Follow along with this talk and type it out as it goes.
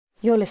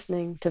You're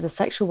listening to the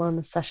Sexual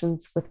Wellness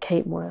Sessions with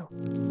Kate Moyle.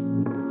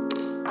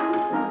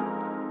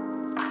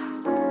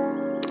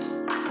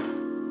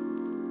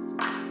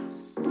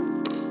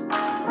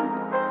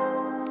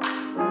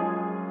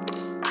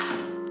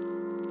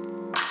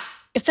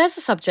 If there's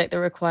a subject that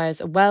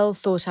requires a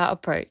well-thought-out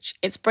approach,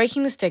 it's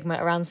breaking the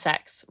stigma around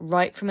sex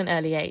right from an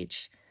early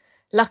age.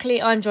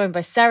 Luckily, I'm joined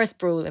by Sarah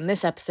Sproule in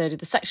this episode of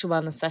the Sexual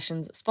Wellness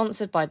Sessions,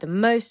 sponsored by the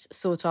most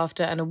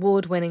sought-after and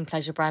award-winning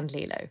pleasure brand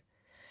Lilo.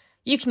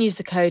 You can use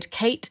the code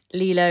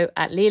KATELILO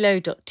at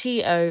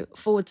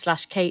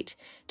lilo.to/Kate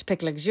to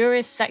pick a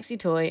luxurious, sexy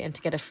toy and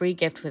to get a free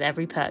gift with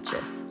every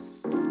purchase.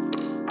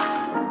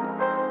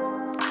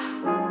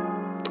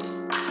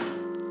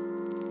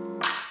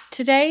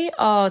 Today,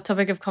 our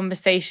topic of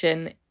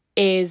conversation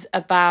is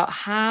about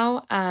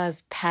how,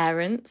 as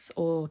parents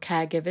or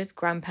caregivers,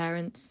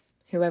 grandparents,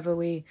 whoever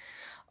we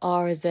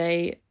are as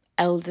a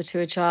elder to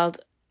a child,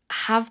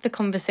 have the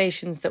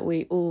conversations that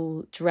we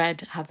all dread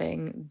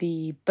having,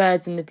 the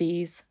birds and the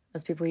bees,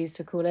 as people used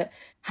to call it.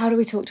 How do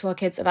we talk to our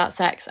kids about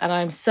sex? And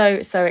I'm so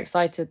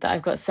excited that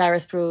I've got Sarah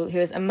Sproule, who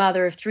is a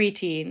mother of 3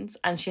 teens,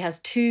 and she has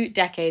 2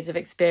 decades of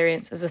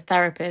experience as a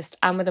therapist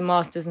and with a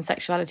master's in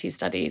sexuality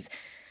studies.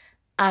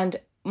 And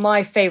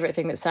my favourite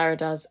thing that Sarah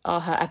does are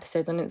her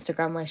episodes on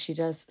Instagram where she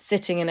does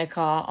sitting in a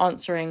car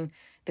answering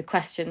the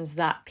questions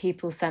that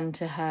people send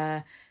to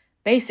her,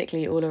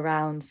 basically all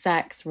around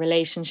sex,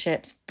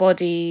 relationships,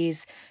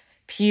 bodies,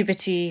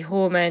 puberty,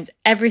 hormones,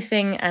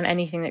 everything and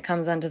anything that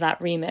comes under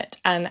that remit.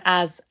 And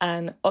as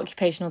an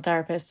occupational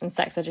therapist and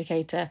sex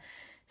educator,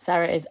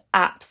 Sarah is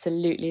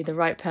absolutely the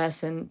right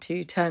person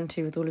to turn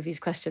to with all of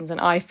these questions.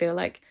 And I feel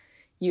like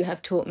you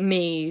have taught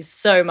me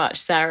so much,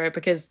 Sarah,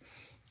 because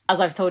as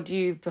I've told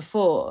you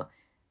before,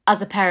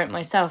 as a parent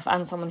myself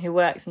and someone who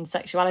works in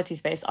sexuality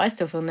space, I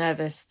still feel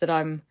nervous that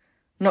I'm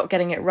not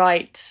getting it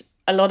right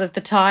a lot of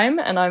the time.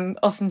 And I'm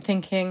often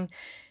thinking,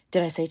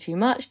 did I say too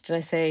much? Did I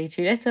say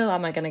too little?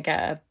 Am I going to get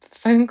a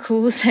phone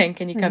call saying,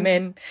 can you come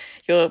in?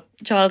 Your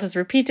child has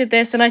repeated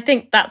this. And I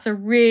think that's a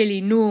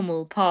really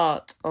normal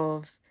part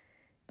of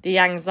the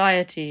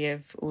anxiety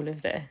of all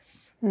of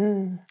this.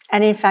 And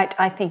in fact,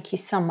 I think you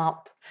sum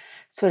up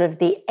sort of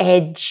the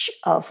edge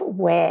of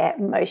where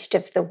most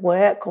of the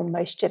work or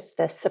most of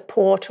the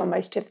support or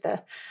most of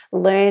the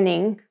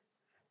learning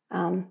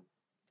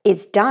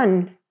is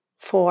done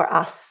for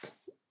us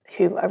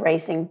who are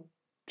raising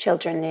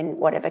children in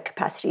whatever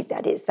capacity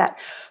that is. That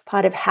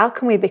part of how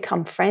can we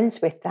become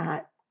friends with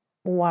that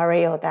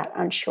worry or that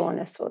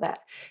unsureness or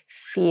that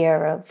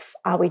fear of,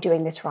 are we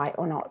doing this right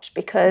or not?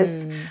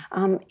 Because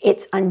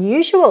it's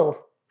unusual.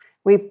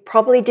 We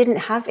probably didn't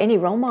have any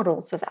role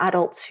models of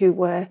adults who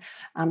were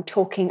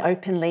talking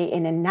openly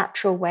in a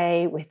natural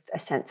way with a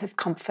sense of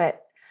comfort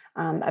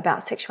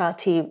about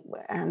sexuality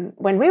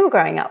when we were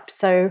growing up.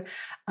 So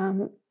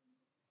I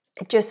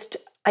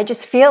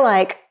just feel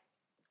like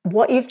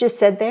what you've just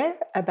said there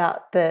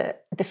about the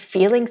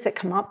feelings that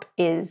come up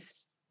is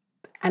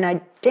an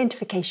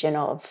identification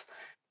of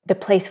the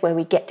place where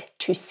we get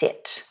to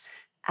sit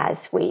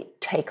as we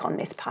take on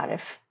this part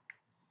of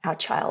our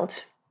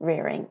child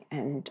rearing.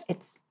 And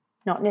it's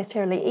not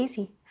necessarily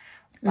easy,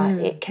 but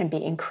it can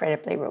be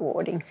incredibly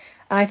rewarding.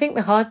 And I think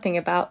the hard thing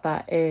about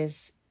that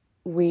is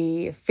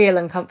we feel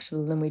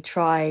uncomfortable and we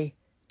try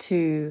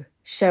to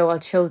show our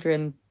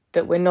children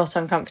that we're not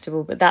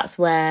uncomfortable, but that's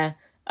where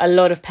a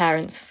lot of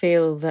parents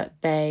feel that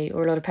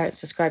or a lot of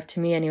parents describe to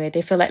me anyway,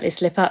 they feel like they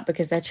slip up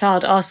because their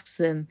child asks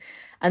them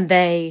and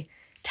they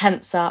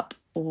tense up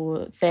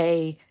or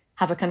they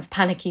have a kind of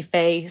panicky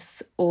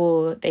face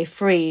or they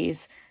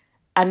freeze.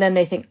 And then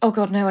they think, oh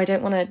God, no, I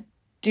don't want to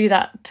do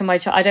that to my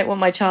child. I don't want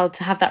my child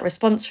to have that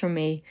response from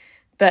me.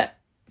 But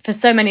for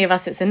so many of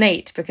us, it's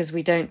innate because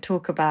we don't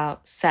talk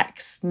about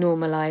sex in a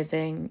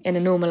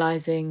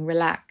normalizing,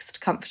 relaxed,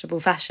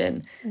 comfortable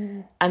fashion.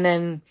 And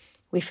then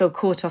we feel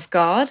caught off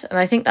guard. And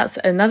I think that's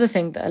another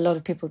thing that a lot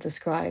of people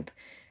describe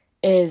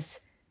is,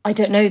 I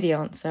don't know the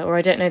answer, or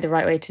I don't know the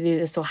right way to do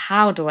this, or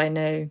how do I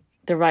know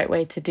the right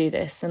way to do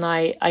this? And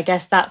I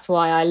guess that's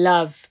why I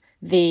love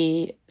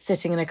the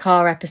sitting in a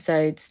car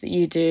episodes that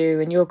you do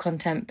and your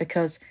content,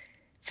 because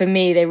for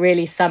me, they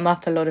really sum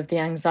up a lot of the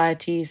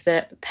anxieties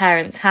that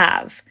parents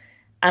have.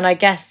 And I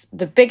guess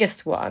the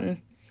biggest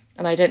one,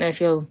 and I don't know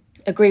if you'll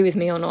agree with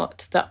me or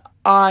not, that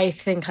I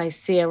think I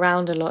see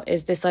around a lot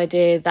is this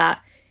idea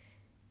that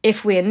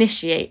if we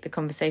initiate the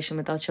conversation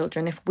with our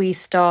children, if we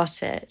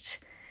start it,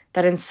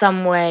 that in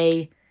some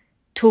way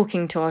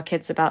talking to our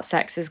kids about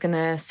sex is going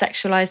to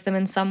sexualize them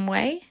in some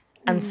way.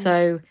 And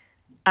so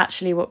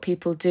actually what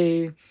people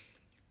do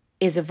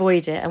is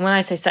avoid it. And when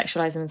I say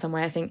sexualize them in some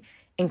way, I think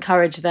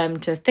encourage them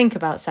to think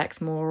about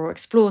sex more or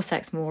explore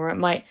sex more. It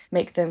might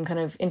make them kind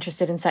of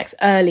interested in sex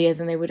earlier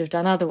than they would have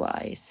done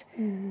otherwise.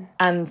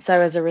 And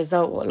so as a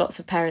result, what lots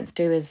of parents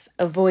do is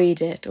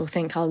avoid it or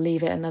think I'll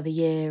leave it another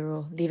year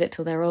or leave it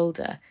till they're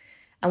older.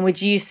 And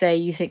would you say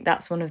you think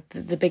that's one of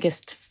the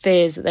biggest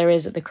fears that there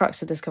is at the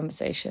crux of this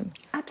conversation?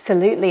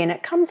 Absolutely. And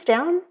it comes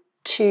down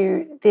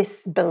to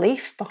this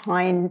belief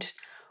behind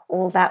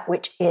all that,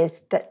 which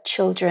is that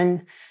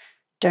children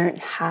don't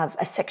have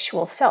a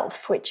sexual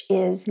self, which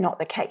is not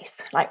the case.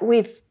 Like,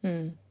 we've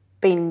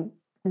been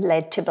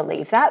led to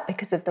believe that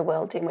because of the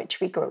world in which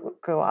we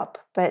grew up.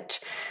 But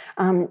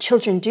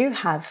children do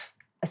have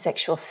a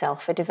sexual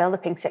self, a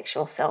developing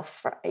sexual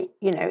self.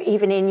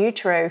 Even in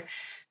utero,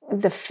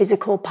 the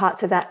physical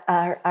parts of that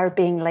are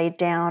being laid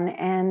down.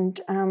 And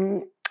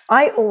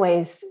I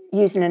always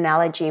use an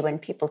analogy when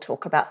people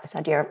talk about this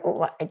idea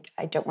of,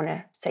 I don't want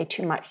to say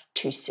too much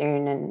too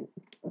soon and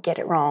get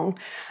it wrong.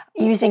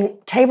 Using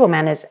table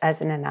manners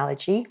as an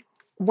analogy,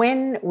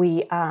 when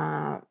we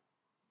are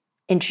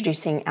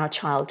introducing our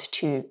child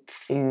to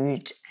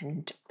food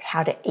and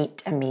how to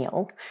eat a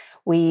meal,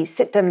 we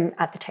sit them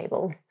at the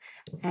table,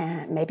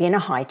 maybe in a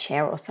high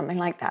chair or something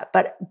like that,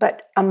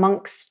 but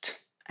amongst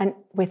and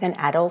with an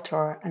adult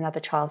or another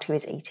child who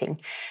is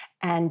eating.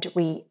 And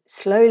we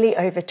slowly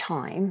over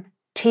time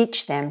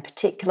teach them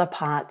particular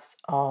parts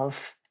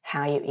of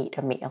how you eat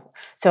a meal.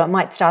 So it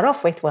might start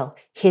off with, well,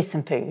 here's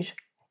some food,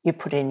 you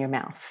put it in your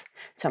mouth.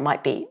 So it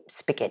might be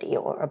spaghetti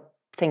or a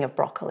thing of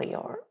broccoli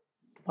or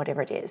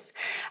whatever it is.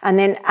 And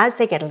then as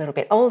they get a little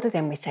bit older,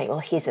 then we say, well,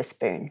 here's a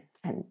spoon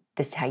and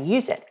this is how you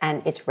use it.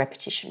 And it's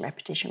repetition,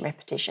 repetition,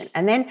 repetition.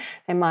 And then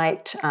they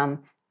might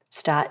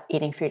start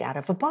eating food out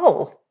of a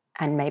bowl.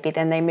 And maybe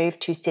then they move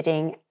to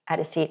sitting at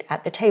a seat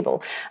at the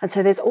table. And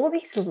so there's all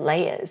these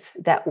layers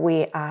that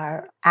we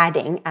are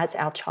adding as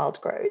our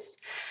child grows,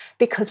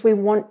 because we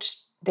want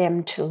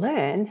them to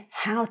learn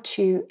how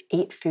to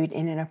eat food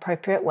in an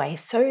appropriate way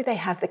so they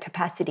have the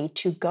capacity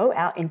to go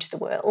out into the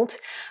world,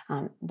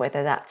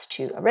 whether that's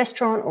to a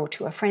restaurant or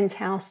to a friend's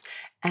house,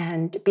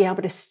 and be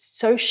able to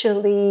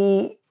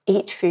socially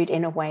eat food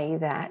in a way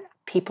that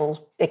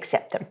people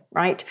accept them,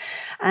 right?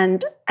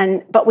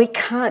 But we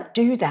can't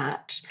do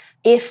that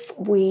if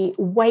we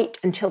wait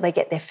until they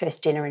get their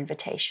first dinner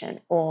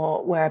invitation,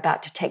 or we're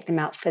about to take them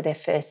out for their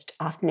first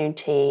afternoon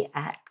tea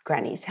at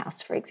Granny's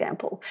house, for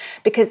example,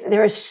 because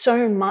there is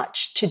so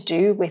much to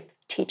do with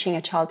teaching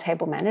a child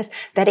table manners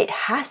that it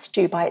has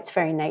to, by its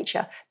very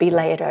nature, be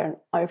layered on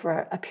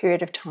over a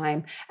period of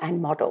time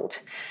and modeled.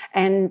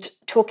 And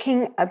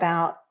talking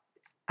about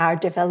our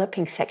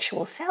developing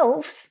sexual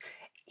selves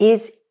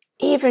is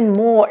even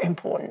more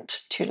important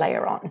to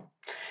layer on.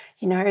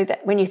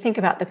 That when you think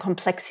about the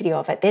complexity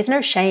of it, there's no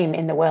shame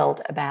in the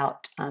world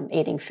about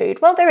eating food.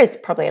 Well, there is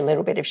probably a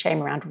little bit of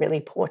shame around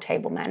really poor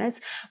table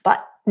manners,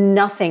 but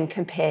nothing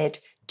compared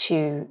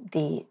to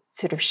the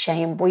sort of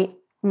shame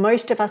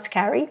most of us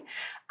carry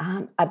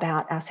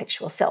about our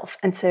sexual self.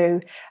 And so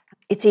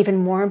it's even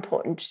more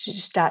important to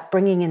start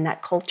bringing in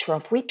that culture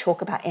of, we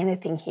talk about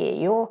anything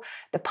here.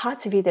 The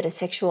parts of you that are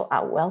sexual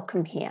are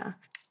welcome here.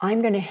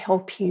 I'm going to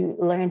help you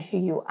learn who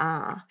you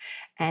are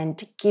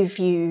and give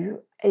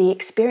you the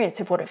experience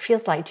of what it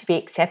feels like to be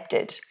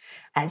accepted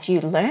as you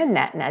learn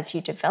that and as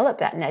you develop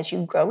that and as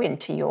you grow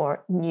into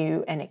your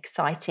new and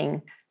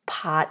exciting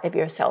part of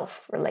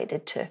yourself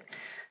related to,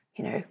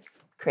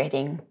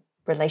 creating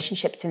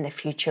relationships in the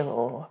future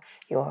or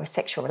your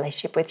sexual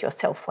relationship with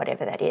yourself,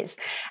 whatever that is.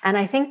 And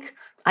I think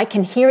I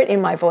can hear it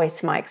in my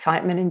voice, my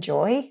excitement and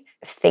joy,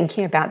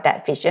 thinking about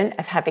that vision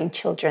of having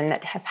children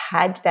that have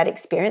had that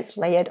experience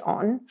layered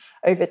on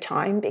over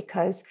time,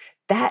 because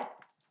that,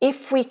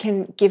 if we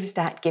can give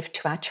that gift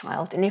to our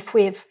child, and if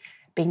we've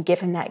been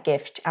given that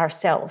gift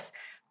ourselves,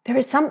 there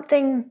is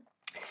something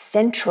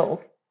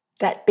central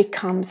that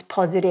becomes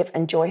positive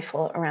and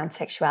joyful around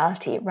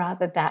sexuality,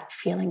 rather that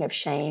feeling of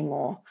shame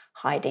or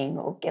hiding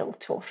or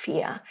guilt or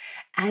fear.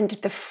 And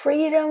the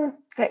freedom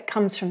that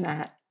comes from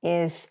that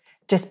is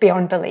just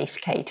beyond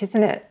belief, Kate,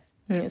 isn't it?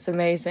 It's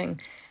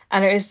amazing.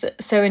 And it was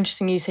so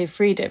interesting you say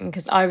freedom,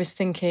 because I was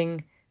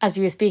thinking, as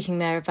you were speaking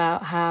there,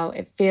 about how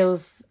it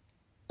feels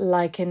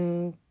like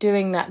in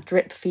doing that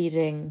drip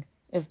feeding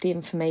of the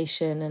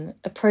information and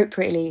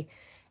appropriately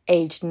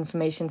aged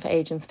information for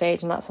age and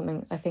stage, and that's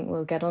something I think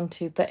we'll get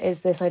onto, but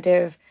is this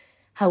idea of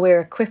how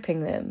we're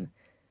equipping them,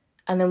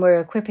 and then we're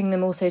equipping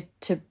them also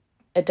to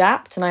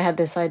adapt. And I had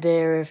this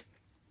idea of,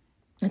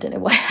 I don't know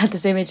why I had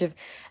this image of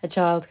a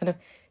child kind of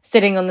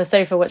sitting on the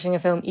sofa watching a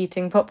film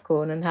eating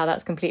popcorn, and how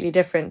that's completely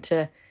different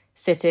to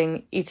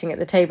eating at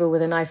the table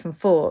with a knife and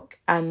fork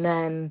and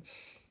then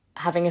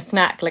having a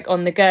snack like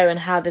on the go, and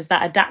how there's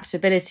that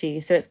adaptability.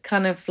 So it's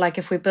kind of like,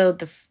 if we build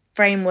the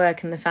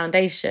framework and the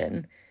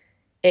foundation,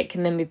 it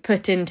can then be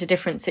put into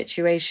different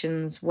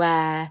situations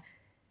where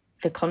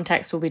the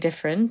context will be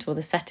different, or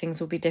the settings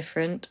will be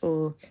different,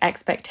 or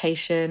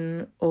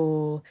expectation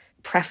or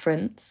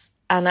preference.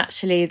 And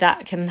actually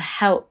that can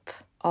help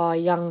our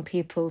young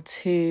people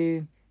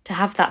to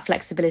have that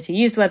flexibility.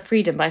 Use the word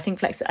freedom, but I think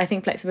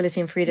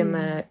flexibility and freedom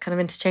are kind of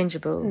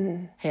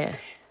interchangeable here.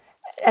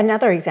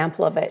 Another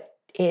example of it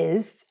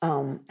is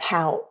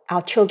how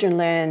our children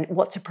learn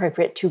what's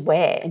appropriate to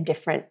wear in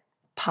different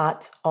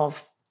parts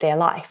of their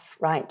life,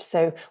 right?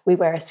 So we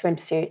wear a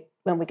swimsuit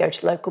when we go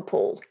to the local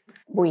pool.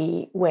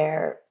 We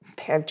wear a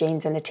pair of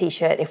jeans and a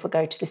T-shirt if we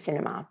go to the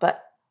cinema,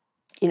 but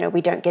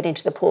we don't get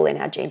into the pool in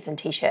our jeans and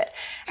T-shirt.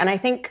 And I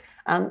think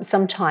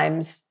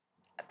sometimes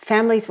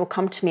families will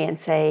come to me and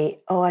say,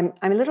 oh, I'm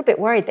a little bit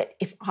worried that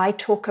if I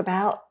talk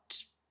about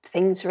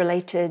things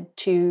related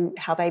to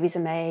how babies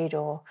are made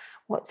or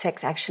what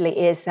sex actually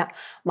is, that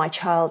my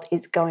child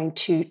is going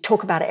to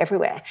talk about it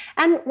everywhere.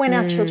 And when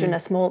our children are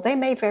small, they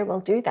may very well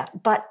do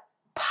that. But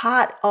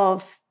part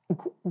of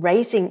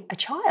raising a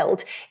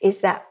child is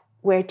that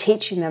we're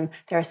teaching them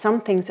there are some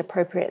things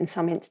appropriate in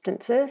some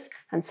instances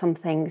and some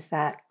things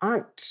that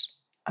aren't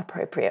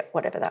appropriate,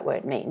 whatever that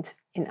word means,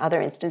 in other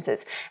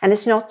instances. And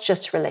it's not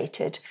just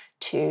related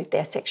to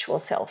their sexual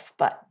self,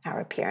 but our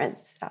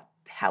appearance,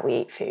 how we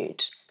eat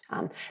food,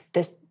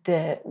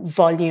 the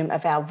volume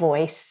of our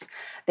voice.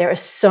 There are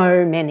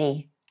so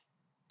many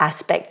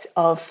aspects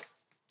of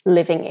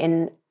living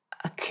in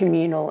a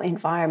communal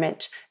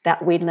environment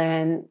that we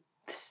learn.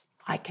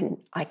 I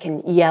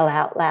can yell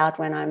out loud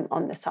when I'm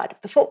on the side of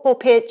the football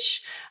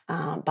pitch,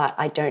 but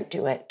I don't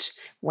do it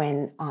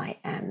when I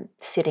am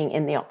sitting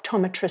in the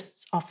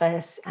optometrist's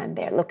office and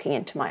they're looking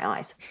into my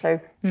eyes. So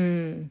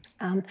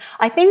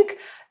I think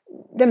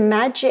the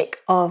magic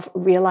of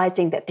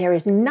realizing that there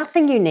is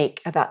nothing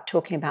unique about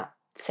talking about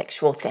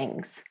sexual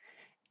things.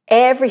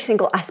 Every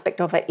single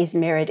aspect of it is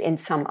mirrored in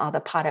some other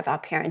part of our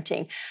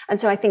parenting. And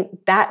so I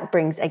think that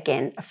brings,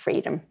 again, a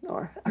freedom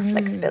or a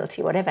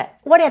flexibility, whatever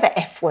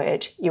F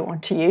word you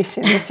want to use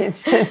in this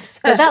instance.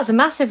 But that's a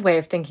massive way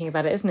of thinking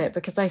about it, isn't it?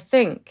 Because I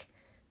think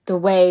the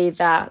way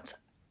that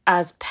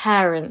as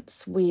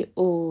parents we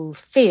all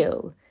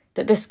feel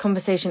that this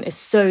conversation is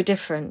so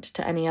different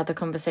to any other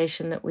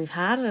conversation that we've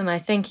had. And I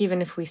think even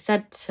if we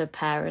said to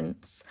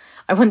parents,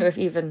 I wonder if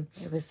even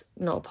it was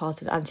not a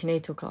part of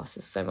antenatal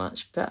classes so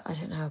much, but I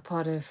don't know, a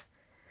part of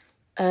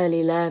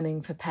early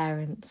learning for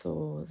parents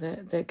or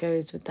that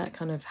goes with that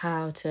kind of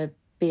how to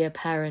be a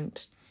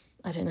parent,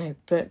 I don't know,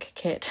 book,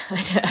 kit.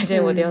 I don't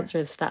know what the answer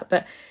is to that.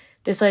 But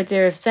this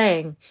idea of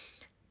saying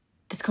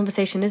this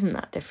conversation isn't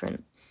that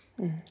different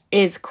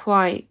is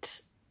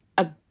quite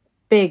a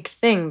big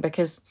thing,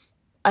 because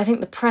I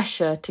think the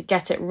pressure to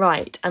get it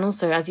right, and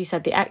also, as you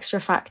said, the extra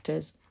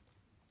factors.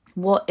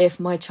 What if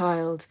my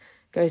child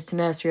goes to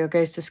nursery or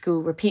goes to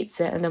school,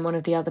 repeats it, and then one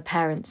of the other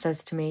parents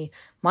says to me,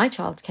 my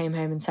child came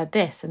home and said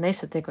this, and they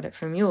said they got it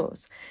from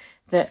yours.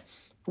 That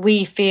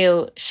we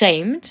feel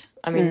shamed.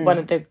 I mean, one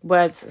of the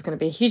words that's going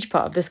to be a huge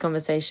part of this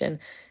conversation.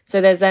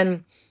 So there's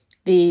then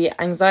the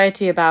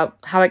anxiety about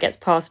how it gets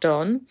passed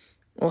on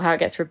or how it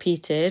gets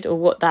repeated or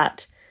what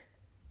that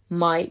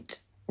might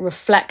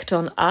reflect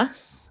on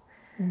us.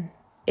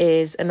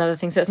 Is another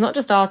thing. So it's not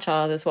just our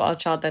child, it's what our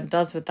child then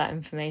does with that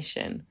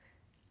information.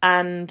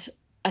 And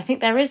I think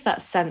there is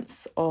that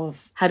sense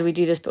of how do we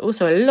do this, but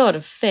also a lot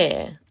of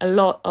fear, a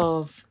lot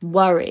of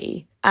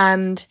worry.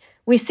 And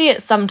we see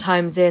it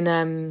sometimes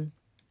in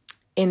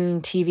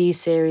TV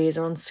series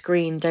or on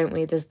screen, don't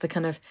we? There's the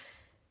kind of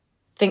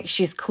think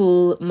she's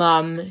cool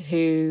mum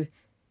who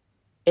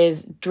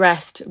is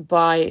dressed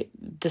by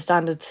the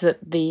standards that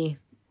the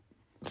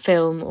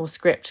film or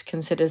script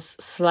considers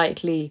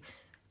slightly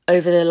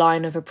over the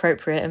line of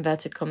appropriate,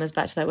 inverted commas,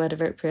 back to that word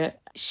appropriate.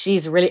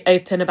 She's really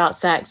open about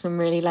sex and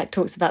really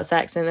talks about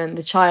sex, and then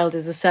the child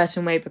is a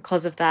certain way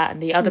because of that,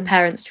 and the other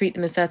parents treat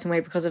them a certain way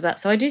because of that.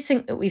 So I do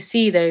think that we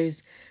see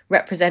those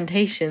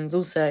representations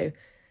also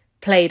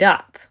played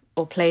up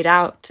or played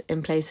out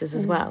in places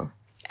as well.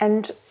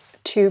 And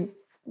to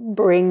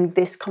bring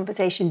this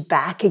conversation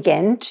back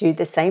again to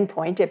the same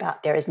point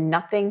about there is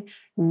nothing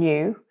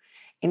new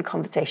in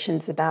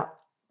conversations about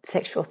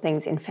sexual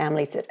things in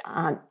families that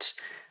aren't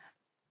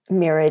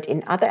mirrored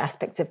in other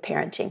aspects of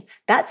parenting.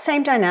 That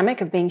same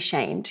dynamic of being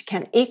shamed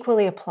can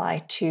equally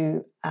apply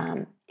to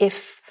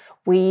if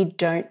we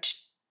don't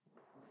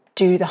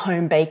do the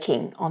home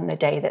baking on the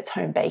day that's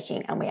home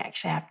baking and we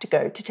actually have to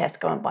go to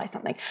Tesco and buy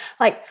something.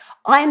 Like,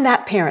 I'm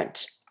that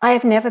parent. I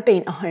have never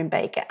been a home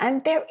baker.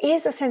 And there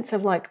is a sense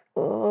of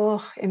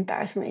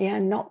embarrassment. Yeah,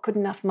 not good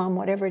enough, mum,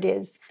 whatever it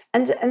is.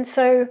 And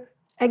so,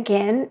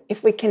 again,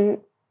 if we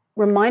can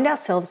remind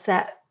ourselves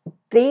that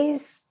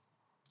these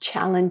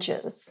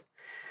challenges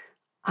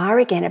are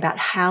again about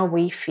how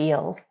we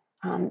feel,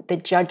 the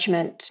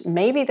judgment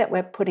maybe that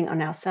we're putting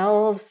on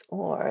ourselves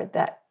or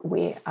that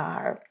we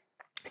are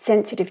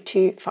sensitive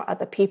to for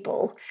other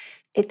people.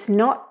 It's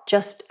not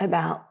just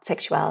about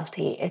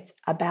sexuality, it's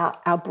about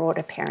our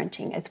broader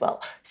parenting as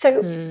well.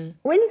 So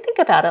when you think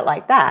about it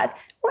like that,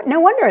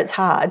 no wonder it's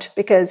hard,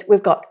 because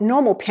we've got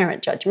normal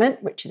parent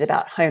judgment, which is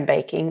about home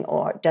baking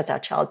or does our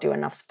child do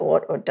enough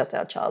sport or does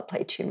our child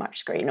play too much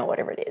screen or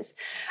whatever it is.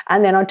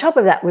 And then on top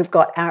of that, we've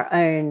got our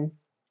own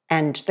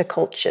and the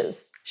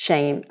culture's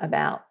shame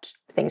about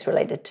things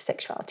related to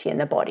sexuality and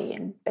the body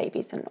and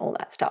babies and all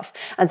that stuff.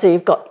 And so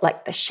you've got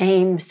the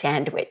shame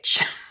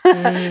sandwich.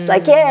 It's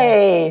like,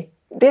 yay,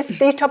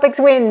 these topics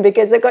win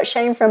because they've got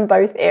shame from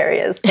both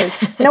areas. So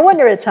no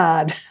wonder it's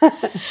hard.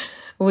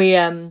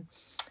 I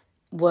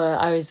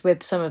was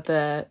with some of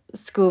the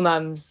school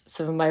mums,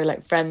 some of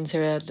my friends who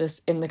are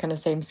in the kind of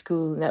same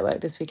school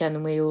network this weekend,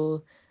 and we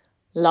all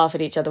laugh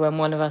at each other when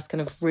one of us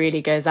kind of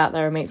really goes out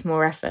there and makes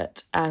more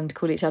effort and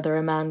call each other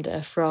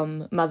Amanda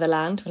from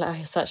Motherland. We're like, oh,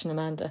 you're such an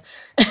Amanda.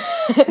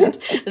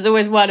 There's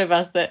always one of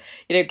us that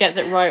gets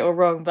it right or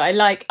wrong, but I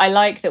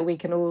like that we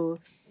can all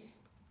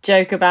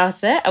joke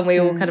about it and we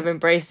all kind of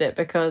embrace it,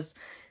 because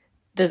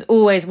there's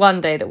always one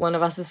day that one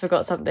of us has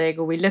forgot something,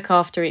 or we look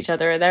after each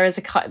other. And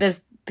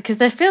because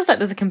there feels like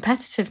there's a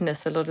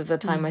competitiveness a lot of the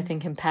time, I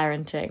think, in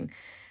parenting.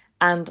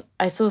 And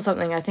I saw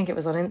something, I think it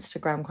was on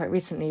Instagram quite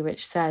recently,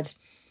 which said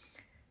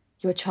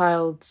your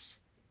child's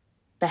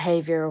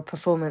behavior or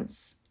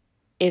performance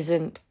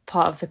isn't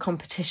part of the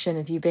competition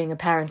of you being a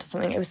parent or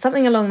something. It was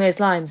something along those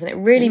lines. And it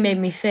really made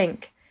me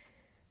think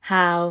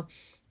how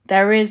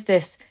there is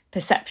this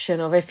perception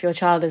of, if your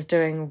child is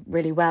doing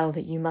really well,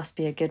 that you must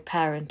be a good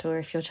parent, or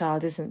if your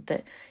child isn't,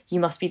 that you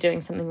must be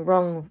doing something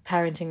wrong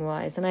parenting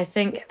wise. And I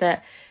think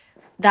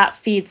that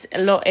feeds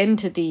a lot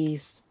into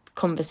these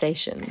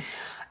conversations.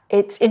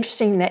 It's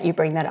interesting that you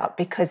bring that up,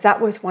 because that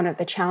was one of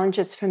the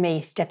challenges for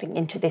me stepping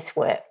into this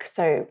work.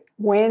 So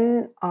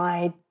when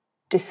I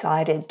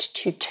decided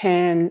to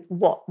turn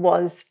what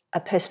was a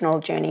personal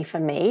journey for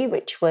me,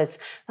 which was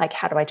like,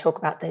 how do I talk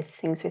about these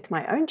things with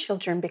my own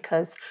children?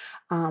 Because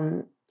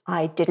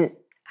I didn't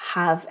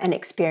have an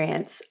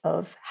experience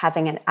of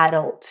having an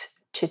adult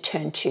to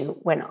turn to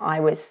when I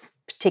was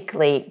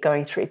particularly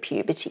going through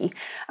puberty.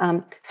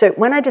 So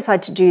when I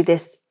decided to do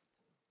this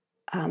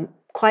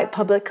quite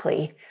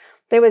publicly,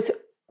 there was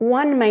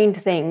one main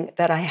thing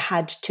that I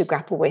had to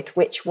grapple with,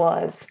 which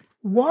was,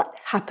 what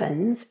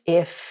happens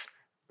if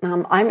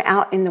I'm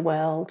out in the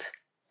world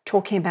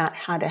talking about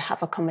how to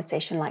have a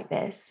conversation like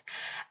this,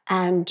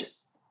 and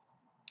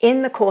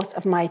in the course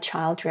of my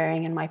child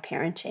rearing and my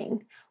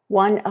parenting,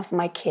 one of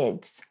my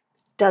kids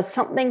does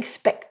something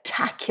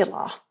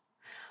spectacular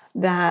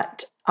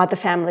that other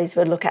families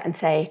would look at and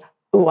say,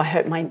 oh, I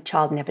hope my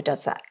child never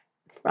does that,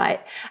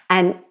 right?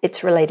 And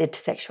it's related to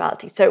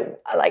sexuality. So,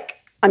 like,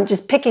 I'm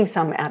just picking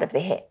some out of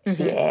the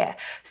air.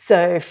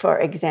 So, for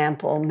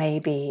example,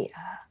 maybe,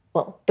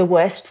 the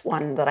worst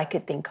one that I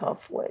could think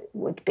of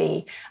would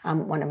be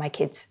one of my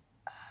kids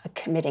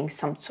committing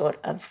some sort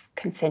of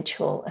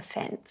consensual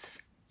offence,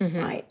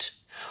 right?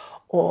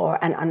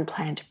 Or an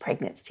unplanned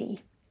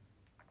pregnancy.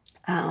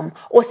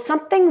 Or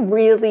something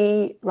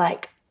really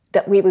like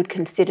that we would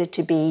consider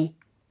to be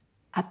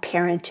a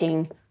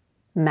parenting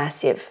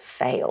massive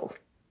fail.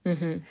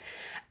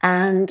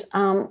 And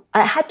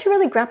I had to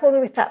really grapple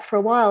with that for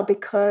a while,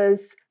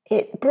 because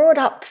it brought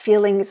up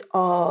feelings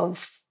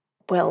of,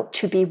 well,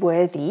 to be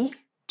worthy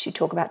to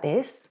talk about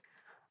this,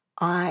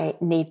 I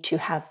need to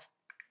have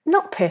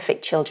not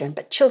perfect children,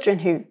 but children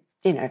who,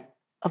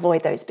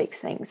 avoid those big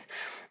things.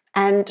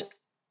 And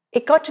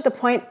it got to the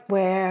point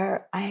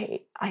where I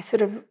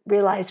sort of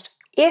realized,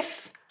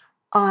 if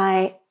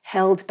I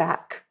held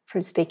back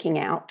from speaking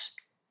out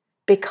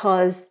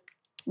because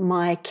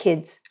my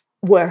kids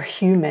were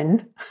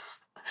human,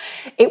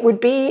 it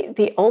would be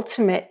the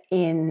ultimate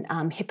in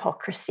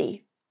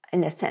hypocrisy,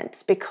 in a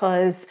sense,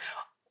 because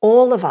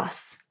all of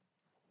us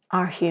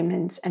are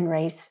humans and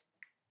raise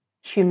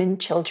human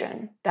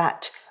children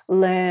that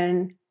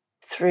learn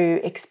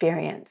through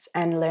experience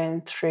and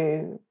learn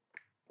through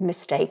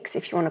mistakes,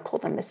 if you want to call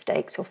them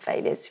mistakes or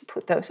failures,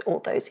 put all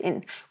those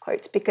in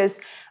quotes, because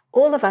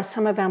all of us,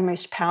 some of our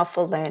most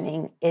powerful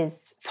learning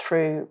is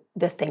through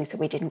the things that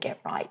we didn't get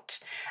right.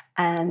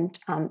 And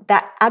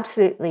that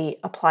absolutely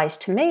applies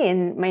to me.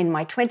 In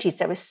my 20s,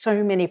 there were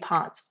so many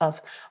parts of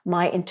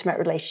my intimate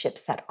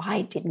relationships that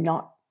I did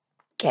not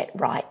get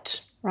right?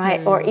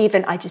 Or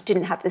even I just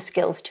didn't have the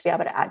skills to be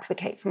able to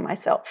advocate for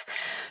myself.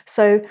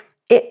 So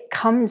it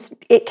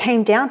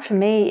came down for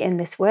me in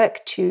this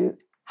work to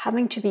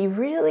having to be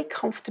really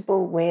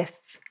comfortable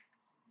with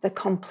the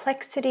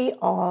complexity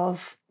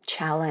of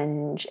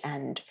challenge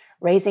and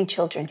raising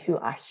children who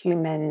are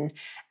human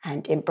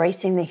and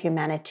embracing the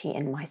humanity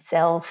in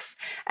myself.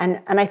 And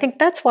I think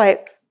that's why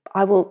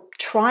I will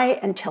try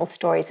and tell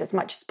stories as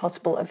much as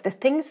possible of the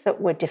things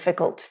that were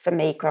difficult for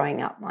me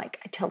growing up. Like,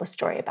 I tell a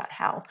story about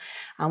how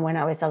when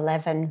I was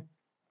 11,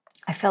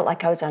 I felt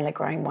like I was only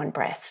growing one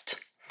breast,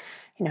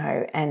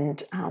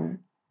 and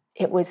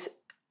it was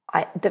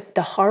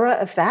the horror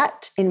of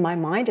that in my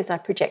mind as I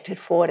projected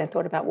forward and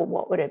thought about, well,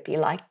 what would it be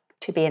like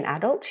to be an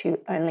adult who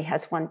only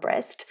has one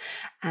breast?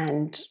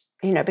 And,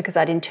 because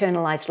I'd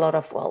internalized a lot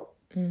of,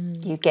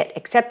 you get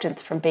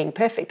acceptance from being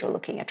perfect or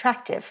looking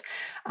attractive.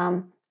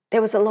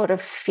 There was a lot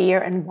of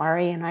fear and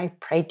worry, and I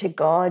prayed to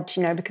God,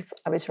 because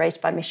I was raised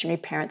by missionary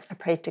parents. I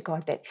prayed to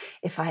God that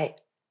if I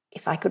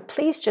could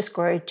please just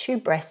grow two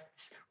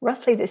breasts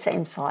roughly the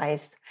same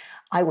size,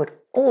 I would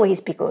always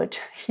be good,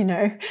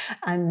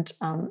 and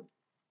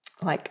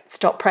like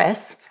stop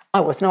press,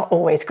 I was not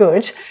always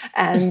good.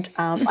 And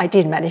I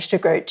did manage to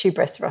grow two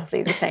breasts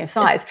roughly the same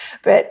size.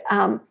 But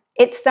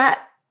it's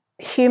that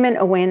human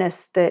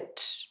awareness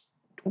that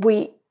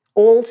we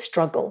all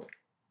struggle,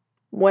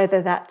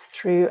 whether that's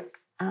through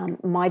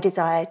my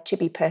desire to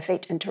be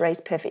perfect and to raise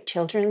perfect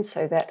children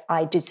so that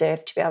I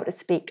deserve to be able to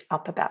speak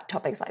up about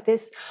topics like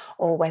this,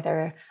 or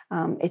whether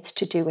it's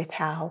to do with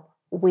how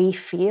we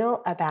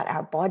feel about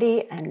our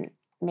body and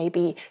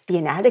maybe the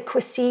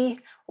inadequacy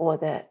or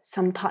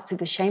some parts of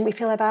the shame we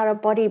feel about our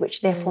body,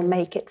 which therefore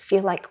make it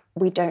feel like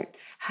we don't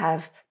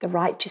have the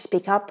right to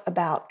speak up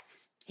about,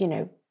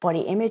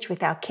 body image,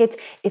 with our kids.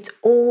 It's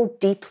all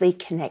deeply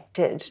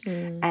connected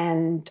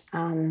and,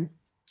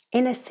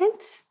 in a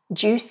sense,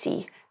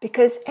 juicy,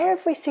 because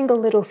every single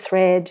little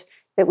thread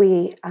that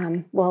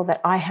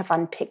that I have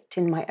unpicked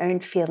in my own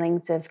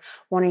feelings of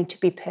wanting to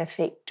be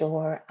perfect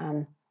or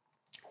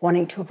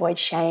wanting to avoid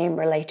shame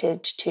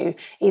related to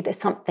either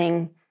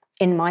something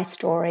in my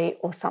story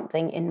or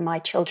something in my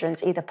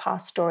children's, either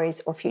past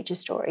stories or future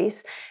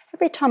stories.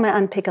 Every time I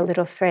unpick a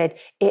little thread,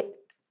 it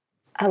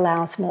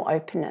allows more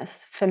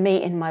openness for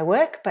me in my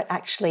work, but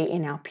actually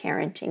in our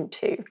parenting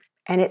too.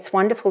 And it's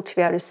wonderful to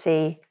be able to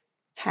see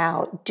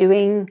how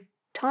doing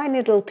tiny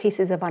little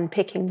pieces of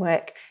unpicking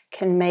work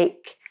can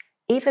make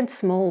even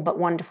small but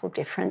wonderful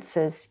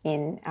differences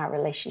in our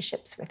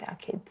relationships with our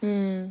kids.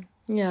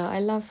 Yeah, I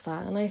love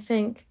that. And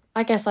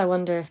I guess I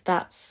wonder if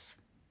that's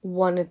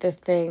one of the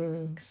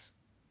things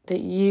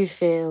that you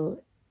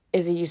feel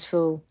is a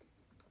useful,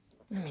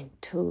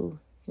 tool,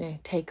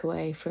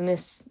 takeaway from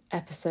this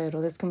episode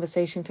or this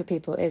conversation for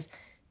people, is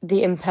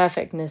the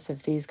imperfectness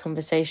of these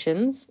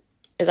conversations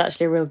is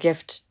actually a real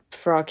gift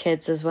for our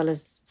kids as well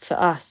as for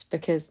us,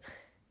 because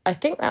I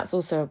think that's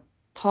also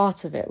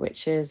part of it,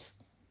 which is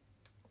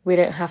we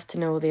don't have to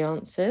know all the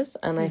answers.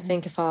 And I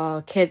think if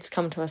our kids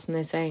come to us and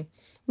they say,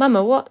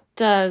 Mama, what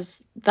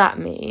does that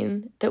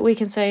mean? That we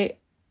can say,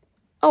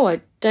 oh,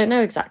 I don't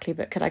know exactly,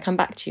 but could I come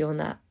back to you on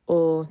that?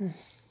 Or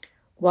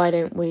why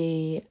don't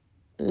we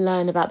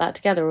learn about that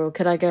together? Or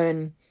could I go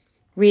and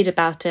read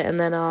about it and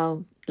then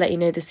I'll let you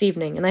know this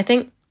evening? And I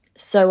think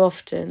so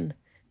often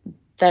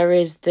there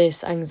is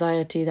this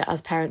anxiety that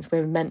as parents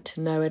we're meant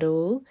to know it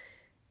all.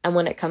 And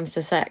when it comes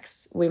to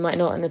sex, we might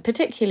not. And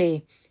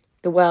particularly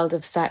the world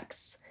of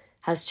sex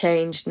has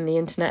changed and the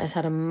internet has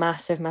had a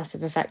massive,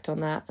 massive effect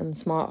on that, and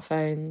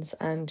smartphones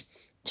and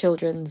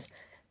children's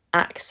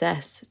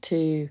access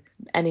to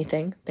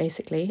anything,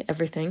 basically,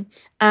 everything.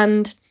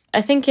 And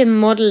I think in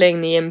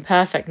modelling the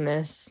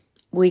imperfectness,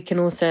 we can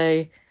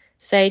also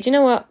say, do you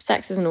know what?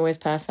 Sex isn't always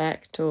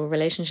perfect, or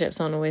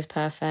relationships aren't always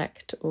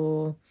perfect,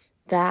 or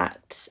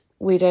that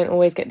we don't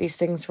always get these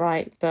things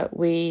right, but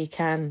we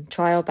can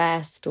try our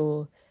best,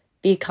 or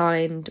be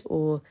kind,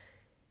 or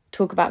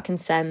talk about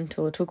consent,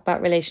 or talk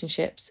about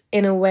relationships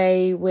in a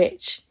way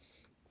which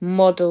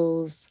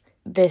models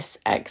this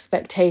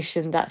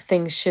expectation that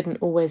things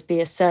shouldn't always be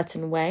a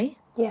certain way.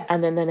 Yes.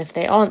 And then if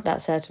they aren't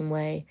that certain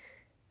way,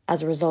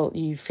 as a result,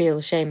 you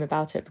feel shame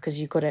about it because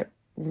you got it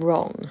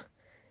wrong.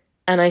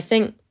 And I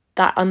think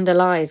that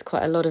underlies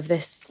quite a lot of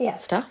this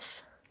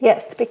stuff.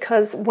 Yes,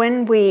 because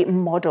when we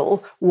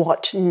model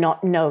what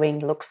not knowing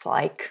looks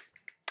like,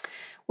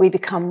 we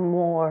become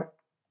more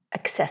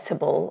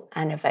accessible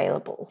and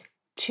available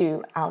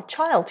to our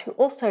child who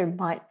also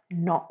might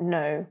not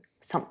know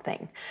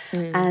something.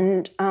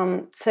 And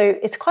so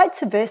it's quite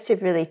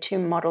subversive really to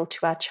model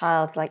to our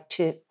child, like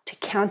to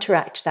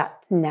counteract that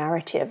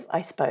narrative,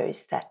 I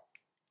suppose, that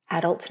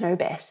adults know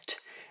best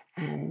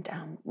and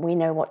we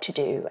know what to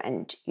do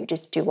and you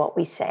just do what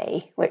we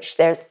say, which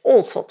there's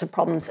all sorts of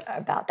problems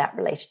about that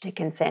related to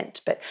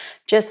consent. But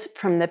just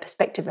from the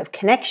perspective of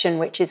connection,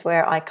 which is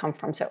where I come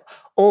from, so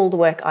all the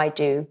work I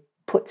do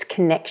puts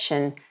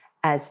connection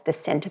as the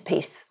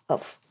centerpiece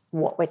of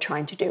what we're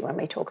trying to do when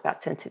we talk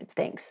about sensitive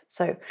things.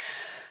 So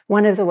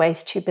one of the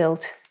ways to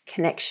build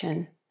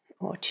connection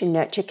or to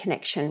nurture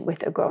connection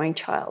with a growing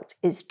child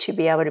is to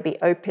be able to be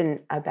open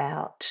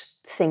about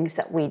things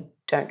that we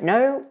don't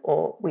know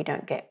or we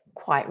don't get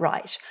quite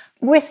right,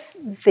 with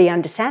the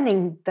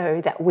understanding,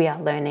 though, that we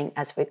are learning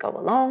as we go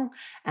along.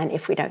 And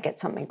if we don't get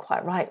something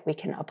quite right, we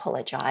can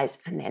apologize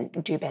and then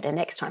do better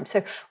next time.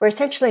 So we're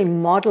essentially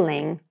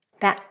modeling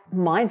that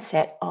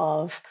mindset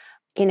of,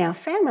 in our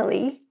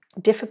family,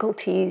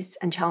 difficulties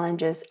and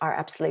challenges are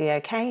absolutely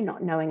okay.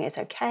 Not knowing is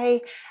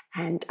okay.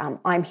 And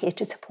I'm here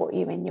to support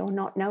you in your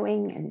not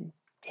knowing.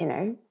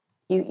 And,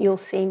 you'll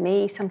see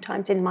me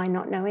sometimes in my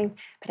not knowing.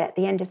 But at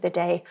the end of the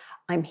day,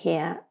 I'm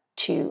here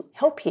to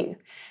help you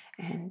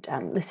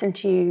and listen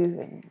to you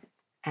and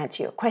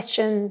answer your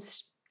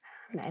questions.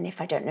 And if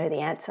I don't know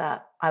the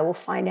answer, I will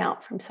find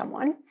out from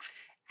someone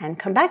and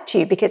come back to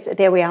you, because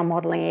there we are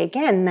modeling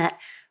again that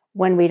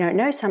when we don't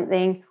know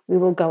something, we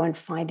will go and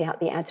find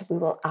out the answer. We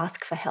will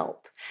ask for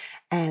help.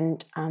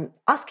 And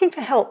asking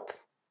for help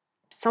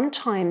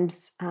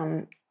sometimes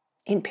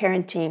in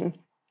parenting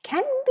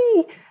can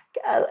be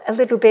a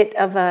little bit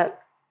of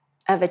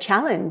a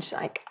challenge.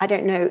 Like, I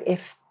don't know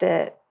if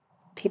the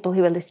people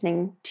who are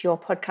listening to your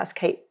podcast,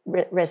 Kate,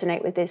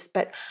 resonate with this,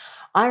 but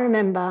I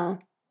remember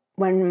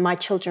when my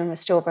children were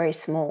still very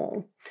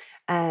small,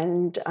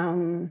 and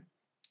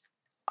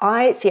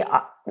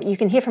you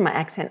can hear from my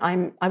accent,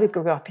 I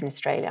grew up in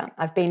Australia.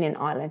 I've been in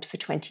Ireland for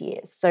 20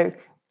 years. So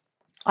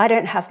I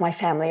don't have my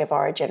family of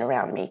origin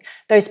around me,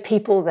 those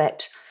people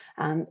that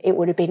it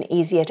would have been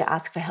easier to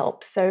ask for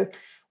help. So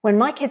when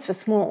my kids were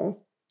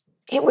small,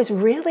 it was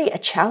really a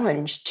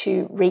challenge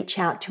to reach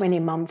out to any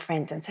mum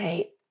friends and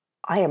say,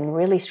 I am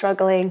really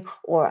struggling,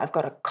 or I've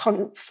got a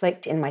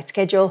conflict in my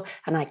schedule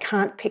and I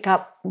can't pick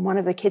up one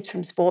of the kids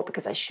from sport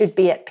because I should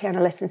be at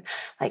piano lessons.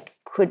 Like,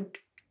 could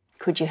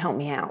Could you help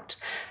me out?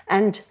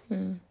 And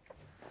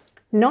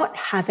not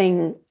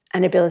having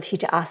an ability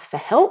to ask for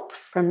help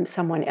from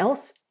someone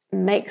else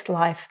makes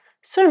life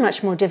so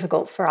much more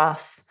difficult for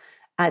us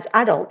as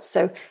adults.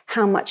 So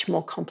how much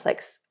more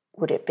complex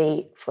would it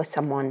be for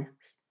someone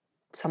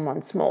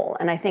small?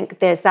 And I think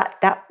there's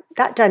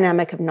that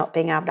dynamic of not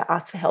being able to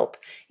ask for help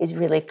is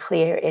really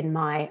clear in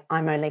my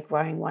I'm only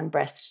growing one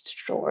breast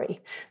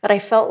story. That I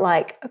felt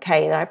like,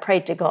 okay, that I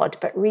prayed to God,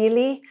 but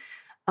really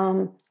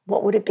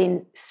what would have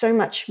been so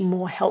much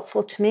more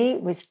helpful to me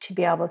was to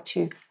be able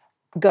to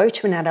go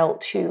to an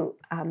adult who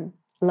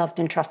loved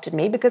and trusted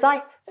me, because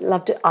I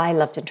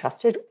loved and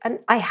trusted, and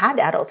I had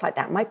adults like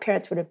that. My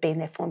parents would have been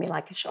there for me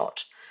like a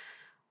shot,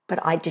 but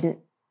I didn't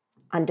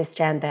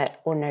understand that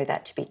or know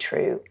that to be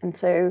true. And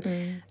so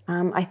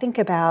I think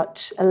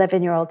about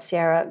 11-year-old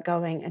Sarah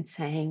going and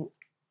saying,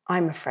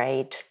 I'm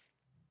afraid.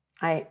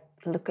 I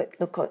look at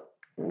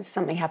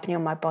something happening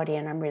on my body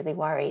and I'm really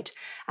worried.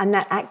 And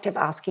that act of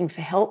asking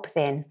for help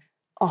then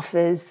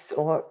offers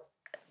or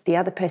the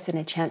other person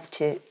a chance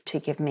to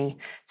give me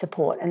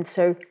support. And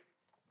so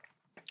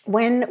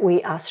when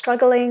we are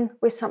struggling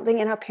with something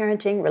in our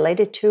parenting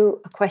related to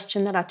a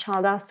question that our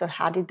child asks, so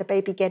how did the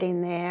baby get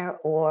in there,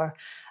 or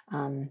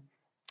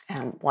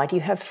why do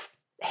you have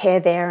hair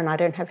there and I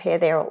don't have hair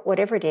there, or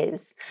whatever it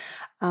is,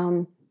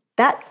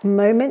 that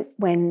moment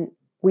when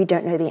we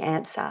don't know the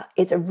answer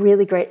is a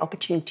really great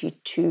opportunity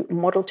to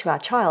model to our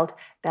child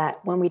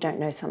that when we don't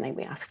know something,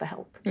 we ask for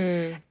help.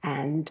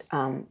 And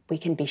we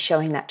can be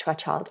showing that to our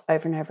child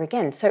over and over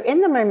again. So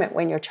in the moment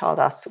when your child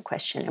asks a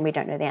question and we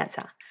don't know the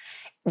answer,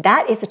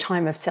 that is a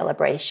time of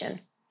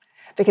celebration,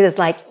 because it's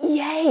like,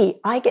 yay,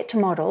 I get to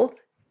model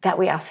that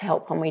we ask for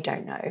help when we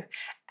don't know.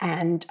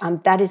 And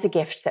that is a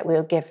gift that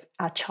we'll give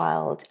our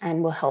child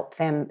and will help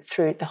them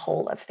through the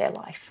whole of their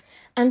life.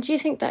 And do you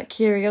think that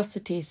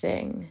curiosity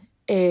thing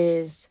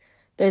is,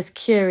 those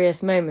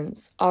curious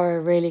moments are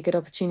a really good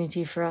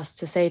opportunity for us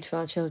to say to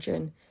our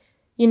children,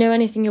 you know,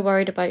 anything you're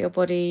worried about your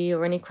body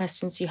or any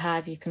questions you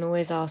have, you can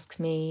always ask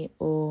me.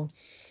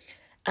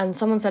 And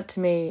someone said to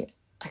me,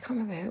 I can't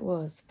remember who it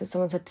was, but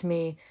someone said to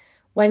me,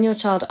 when your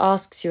child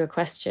asks you a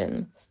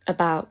question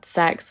about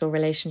sex or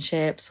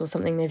relationships or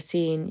something they've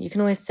seen, you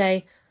can always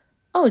say,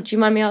 oh, do you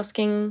mind me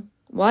asking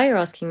why you're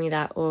asking me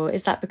that? Or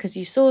is that because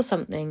you saw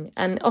something?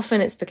 And often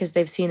it's because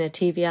they've seen a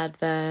TV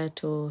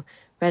advert or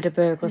read a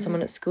book or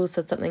someone at school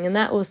said something. And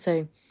that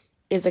also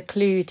is a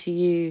clue to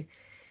you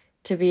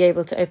to be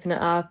able to open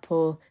it up.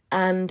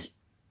 And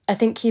I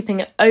think keeping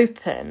it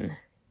open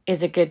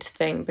is a good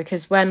thing,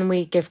 because when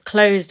we give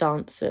closed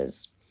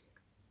answers,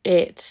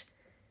 it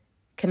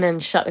can then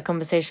shut the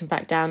conversation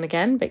back down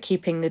again. But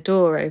keeping the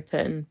door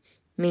open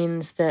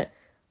means that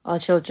our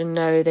children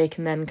know they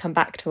can then come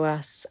back to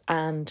us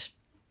and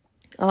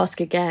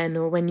ask again.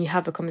 Or when you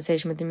have a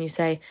conversation with them, you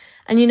say,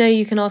 and you know,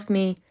 you can ask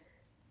me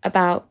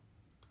about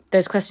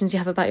those questions you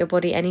have about your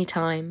body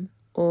anytime,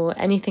 or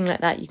anything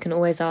like that. You can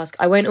always ask.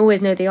 I won't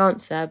always know the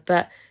answer,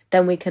 but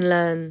then we can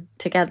learn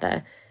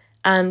together.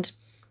 And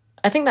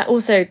I think that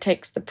also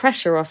takes the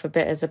pressure off a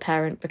bit as a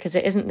parent, because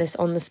it isn't this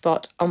on the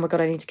spot, oh my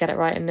God, I need to get it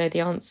right and know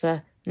the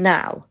answer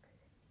now,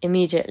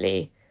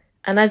 immediately.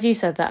 And as you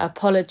said,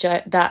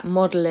 that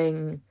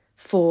modelling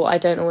for I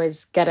don't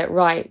always get it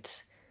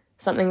right,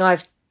 something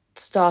I've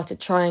started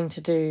trying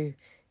to do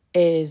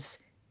is,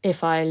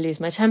 if I lose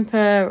my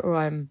temper or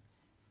I'm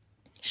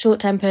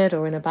short-tempered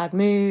or in a bad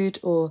mood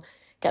or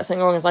get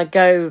something wrong, as I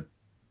go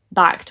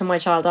back to my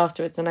child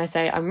afterwards and I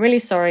say, I'm really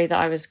sorry that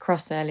I was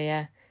cross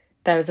earlier.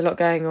 There was a lot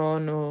going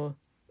on, or,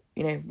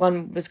 you know,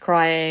 one was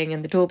crying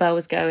and the doorbell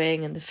was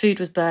going and the food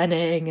was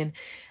burning,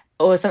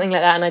 or something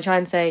like that. And I try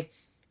and say,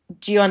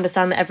 do you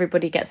understand that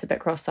everybody gets a bit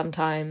cross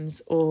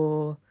sometimes,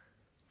 or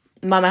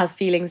mama has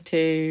feelings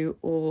too,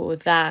 or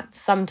that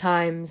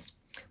sometimes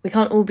we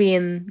can't all be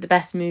in the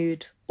best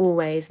mood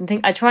always. And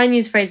I try and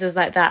use phrases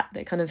like that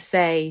kind of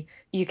say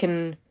you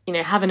can, you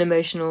know, have an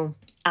emotional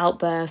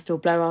outburst or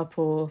blow up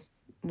or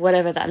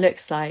whatever that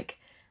looks like,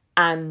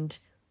 and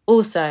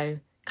also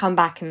come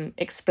back and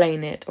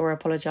explain it or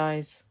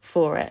apologise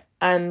for it.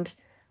 And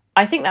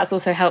I think that's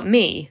also helped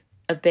me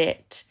a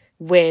bit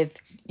with,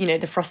 you know,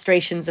 the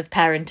frustrations of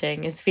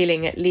parenting, is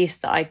feeling at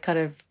least that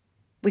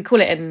we call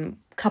it in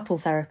couple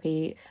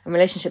therapy and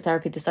relationship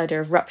therapy, this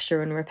idea of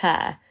rupture and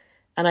repair.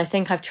 And I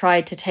think I've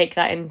tried to take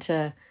that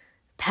into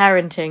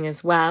parenting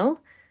as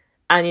well.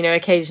 And, you know,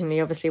 occasionally,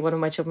 obviously, one of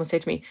my children will say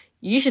to me,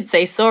 you should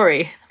say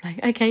sorry. I'm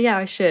like, okay, yeah,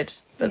 I should.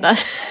 But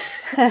that's...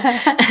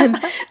 and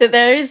that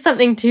there is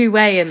something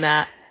two-way in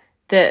that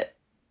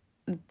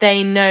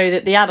they know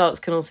that the adults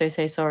can also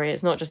say sorry.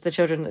 It's not just the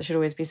children that should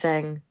always be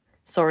saying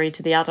sorry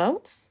to the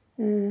adults.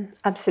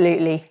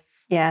 Absolutely.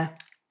 Yeah.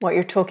 What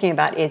you're talking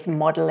about is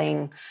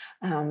modelling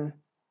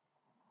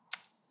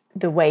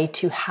the way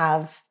to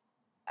have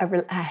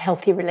a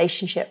healthy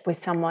relationship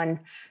with someone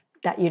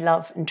that you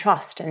love and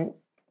trust. And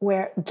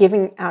we're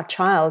giving our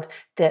child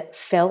the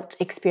felt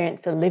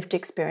experience, the lived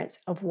experience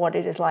of what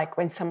it is like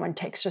when someone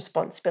takes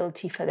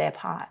responsibility for their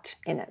part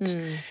in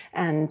it.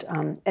 And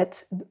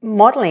it's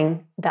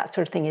modeling that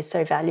sort of thing is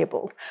so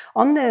valuable.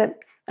 On the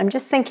I'm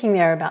just thinking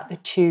there about the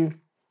two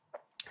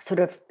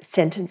sort of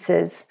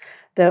sentences,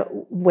 the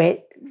where,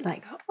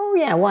 like, oh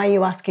yeah, why are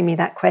you asking me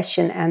that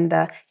question? And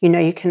the,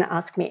 you can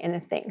ask me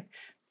anything.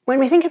 When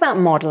we think about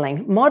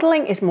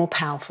modeling is more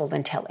powerful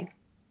than telling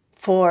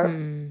for,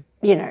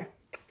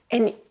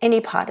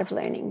 any part of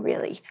learning,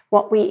 really.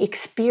 What we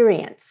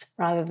experience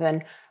rather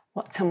than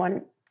what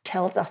someone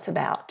tells us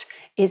about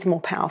is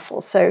more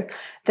powerful. So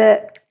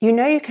the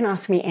you can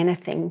ask me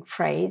anything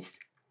phrase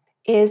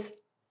is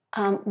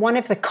one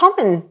of the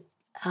common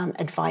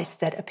advice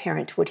that a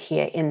parent would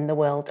hear in the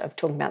world of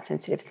talking about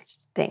sensitive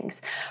things.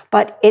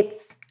 But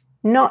it's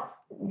not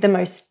the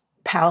most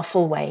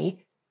powerful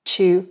way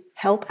to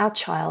help our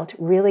child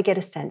really get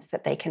a sense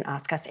that they can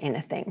ask us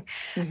anything.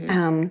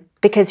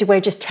 Because we're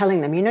just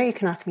telling them, you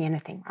can ask me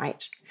anything,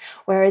 right?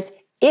 Whereas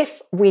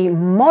if we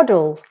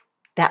model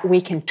that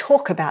we can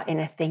talk about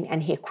anything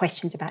and hear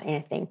questions about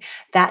anything,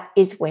 that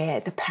is where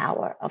the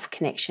power of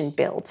connection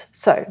builds.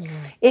 So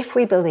if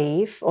we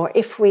believe, or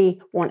if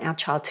we want our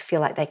child to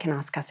feel like they can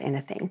ask us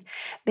anything,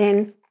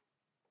 then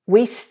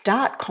we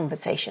start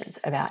conversations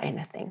about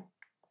anything,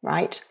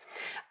 right?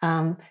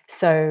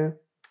 So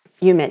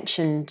you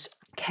mentioned,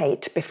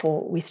 Kate,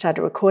 before we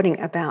started recording,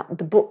 about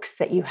the books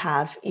that you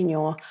have in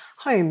your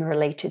home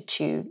related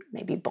to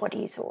maybe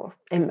bodies or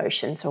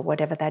emotions or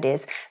whatever that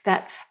is,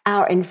 that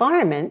our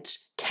environment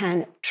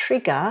can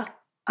trigger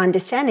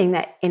understanding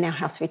that in our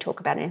house we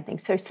talk about anything.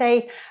 So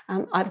say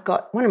I've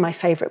got one of my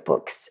favorite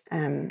books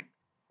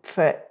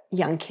for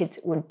young kids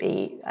would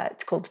be,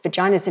 it's called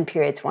Vaginas and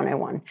Periods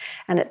 101.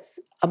 And it's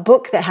a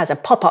book that has a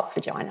pop-up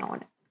vagina on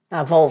it,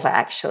 a vulva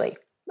actually,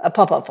 a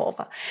pop-up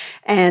vulva.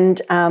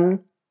 And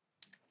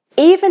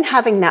even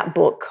having that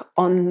book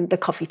on the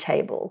coffee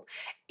table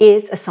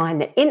is a sign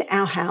that in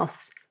our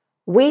house,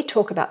 we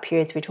talk about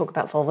periods, we talk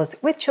about vulvas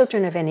with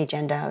children of any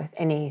gender, with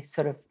any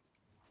sort of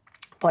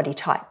body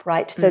type,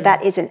 right? So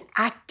that is an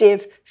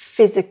active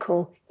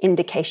physical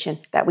indication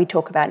that we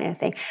talk about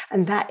anything.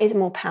 And that is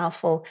more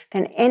powerful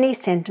than any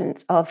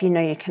sentence of,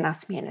 you can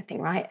ask me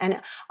anything, right?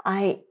 And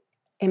I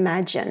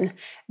imagine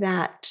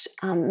that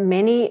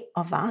many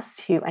of us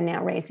who are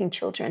now raising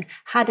children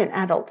had an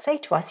adult say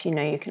to us, you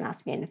can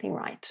ask me anything,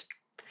 right?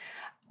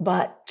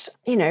 But,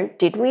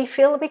 did we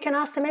feel that we can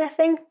ask them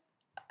anything?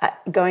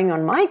 Going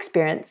on my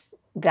experience,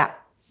 that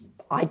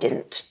I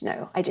didn't.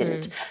 No, I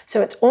didn't.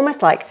 So it's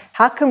almost like,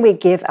 how can we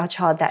give our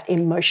child that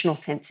emotional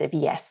sense of,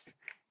 yes,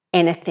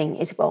 anything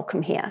is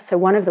welcome here? So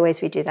one of the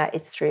ways we do that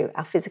is through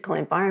our physical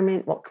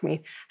environment. What can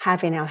we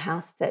have in our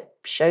house that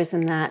shows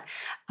them that?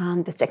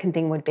 The second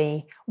thing would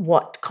be,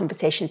 what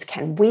conversations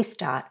can we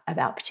start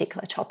about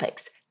particular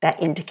topics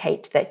that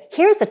indicate that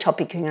here's a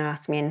topic you can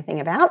ask me anything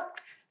about?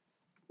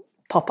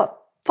 Pop-up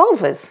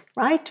vulvas,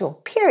 right? Or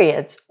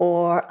periods,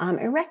 or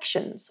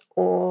erections,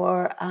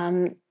 or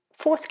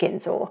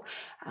foreskins, or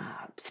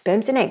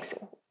sperms and eggs,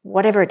 or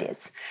whatever it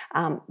is.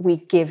 We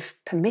give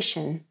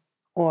permission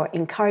or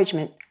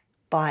encouragement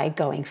by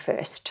going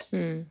first.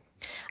 And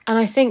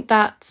I think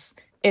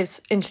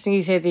it's interesting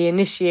you say the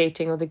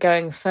initiating or the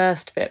going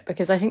first bit,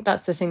 because I think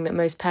that's the thing that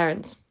most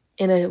parents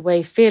in a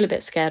way feel a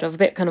bit scared of, a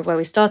bit kind of where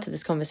we started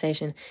this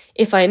conversation.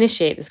 If I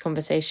initiate this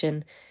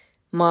conversation,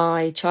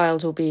 my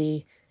child will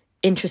be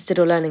interested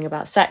or learning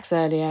about sex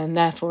earlier, and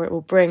therefore it will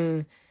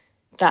bring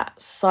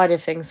that side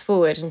of things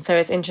forward. And so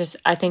it's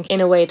interesting, I think in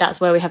a way that's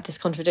where we have this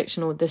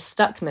contradiction or this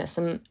stuckness.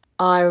 And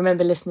I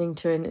remember listening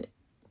to a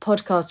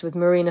podcast with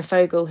Marina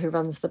Fogel, who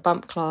runs the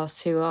Bump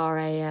class, who are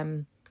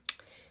a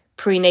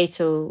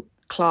prenatal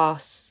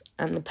class,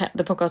 and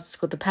the podcast is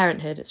called The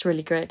Parenthood. It's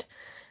really good.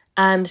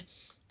 And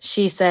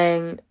she's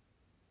saying,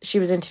 she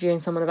was interviewing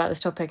someone about this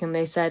topic, and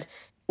they said,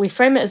 we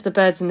frame it as the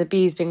birds and the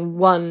bees being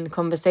one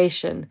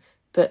conversation,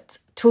 but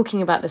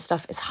talking about this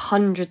stuff is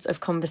hundreds of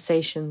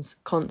conversations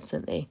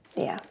constantly.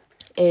 Yeah.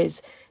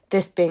 Is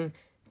this being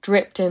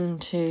dripped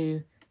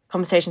into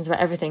conversations about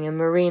everything? And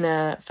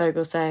Marina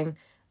Fogel saying,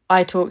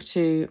 I talk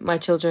to my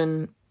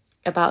children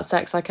about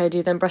sex like I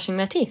do them brushing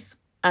their teeth.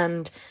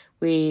 And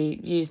we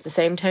use the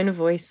same tone of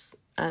voice,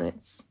 and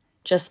it's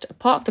just a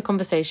part of the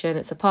conversation.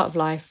 It's a part of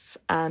life.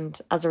 And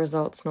as a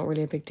result, it's not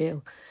really a big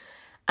deal.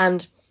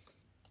 And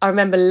I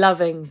remember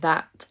loving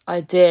that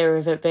idea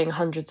of it being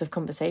hundreds of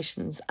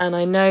conversations. And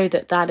I know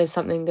that is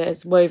something that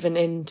is woven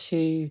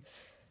into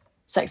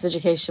sex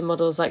education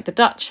models like the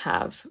Dutch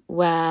have,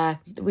 where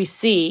we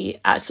see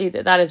actually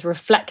that is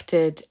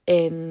reflected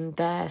in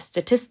their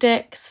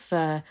statistics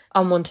for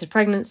unwanted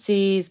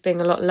pregnancies being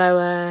a lot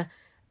lower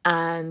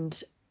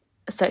and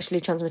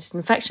sexually transmitted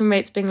infection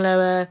rates being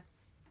lower.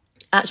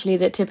 Actually,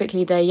 that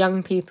typically their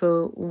young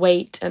people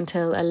wait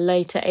until a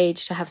later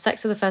age to have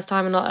sex for the first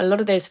time, and a lot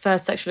of those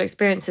first sexual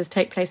experiences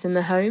take place in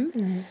the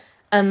home,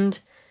 and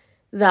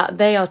that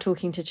they are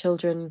talking to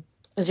children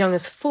as young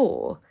as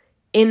 4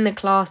 in the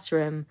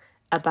classroom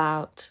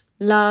about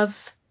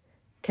love,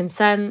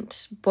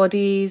 consent,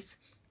 bodies,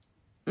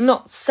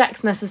 not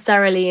sex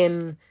necessarily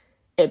in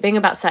it being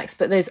about sex,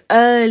 but those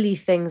early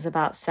things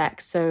about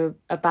sex, so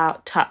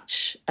about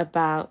touch,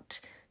 about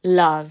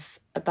love,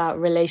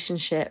 about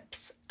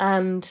relationships.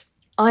 And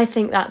I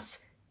think that's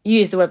you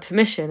used the word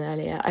permission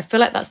earlier. I feel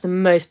like that's the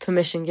most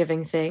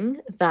permission-giving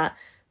thing, that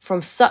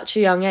from such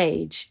a young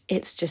age,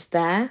 it's just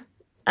there.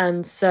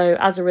 And so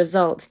as a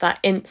result, that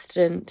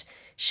instant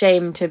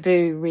shame,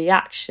 taboo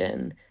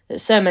reaction that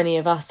so many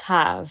of us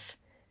have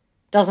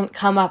doesn't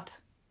come up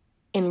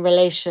in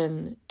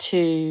relation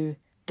to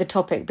the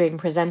topic being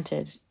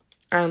presented.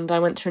 And I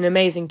went to an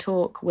amazing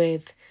talk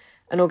with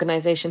an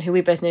organisation who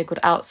we both know called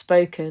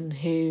Outspoken,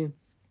 who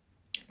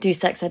do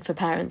sex ed for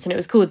parents, and it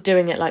was called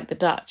Doing It Like the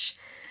Dutch.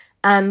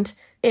 And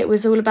it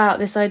was all about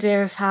this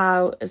idea of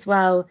how, as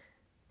well,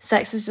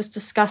 sex is just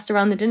discussed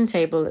around the dinner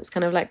table. It's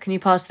kind of like, can you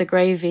pass the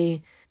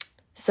gravy?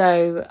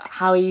 So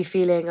how are you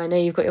feeling? I know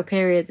you've got your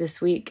period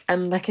this week.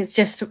 And like, it's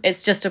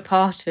just a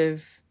part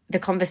of the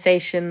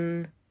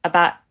conversation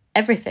about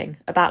everything,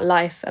 about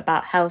life,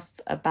 about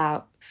health,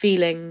 about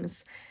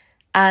feelings.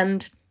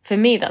 And for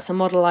me, that's a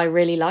model I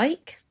really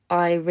like.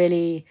 I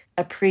really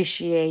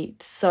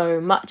appreciate so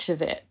much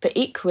of it. But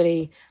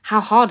equally, how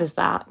hard is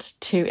that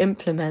to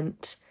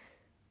implement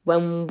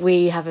when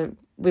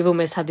we've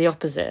almost had the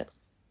opposite,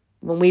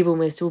 when we've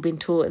almost all been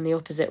taught in the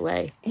opposite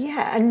way?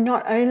 Yeah, and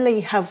not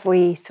only have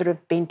we sort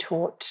of been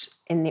taught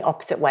in the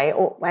opposite way,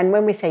 and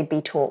when we say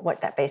be taught,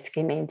 what that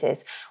basically means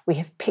is we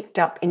have picked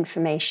up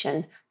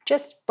information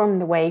just from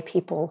the way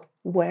people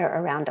were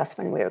around us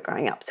when we were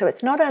growing up. So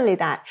it's not only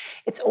that,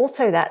 it's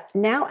also that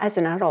now as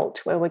an adult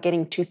where we're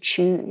getting to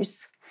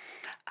choose,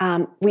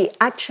 we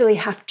actually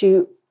have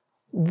to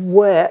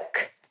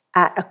work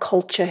at a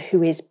culture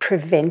who is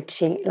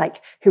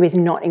who is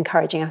not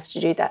encouraging us to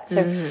do that.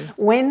 So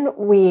when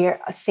we're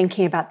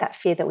thinking about that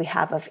fear that we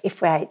have of,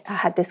 if I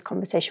had this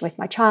conversation with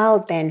my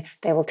child, then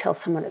they will tell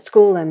someone at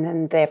school and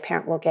then their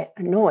parent will get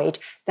annoyed.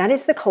 That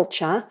is the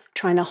culture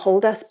trying to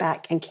hold us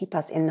back and keep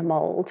us in the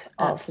mold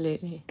of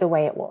Absolutely. the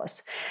way it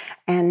was.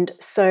 And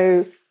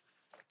so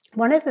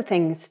one of the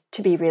things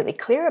to be really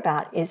clear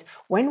about is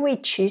when we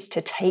choose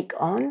to take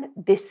on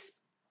this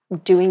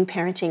doing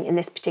parenting in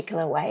this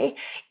particular way,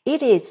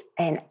 it is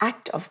an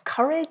act of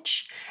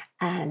courage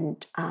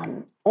and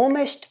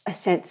almost a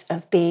sense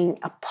of being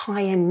a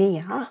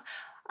pioneer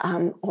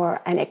or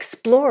an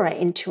explorer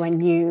into a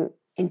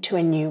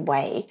new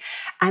way.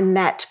 And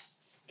that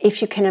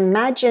if you can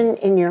imagine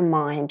in your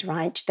mind,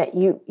 right, that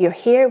you're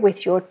here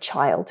with your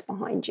child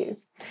behind you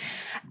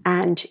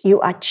and you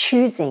are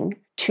choosing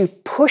to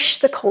push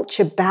the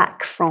culture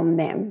back from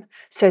them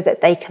so that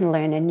they can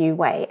learn a new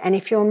way. And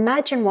if you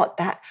imagine what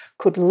that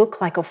could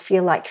look like or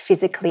feel like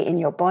physically in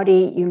your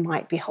body, you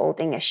might be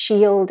holding a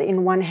shield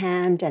in one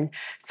hand and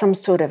some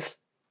sort of,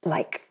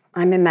 like,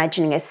 I'm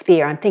imagining a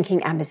spear. I'm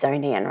thinking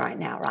Amazonian right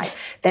now, right?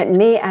 That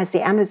me as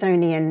the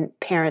Amazonian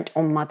parent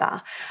or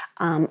mother,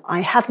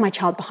 I have my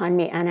child behind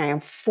me and I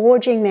am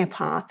forging their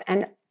path,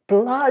 and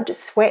blood,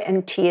 sweat,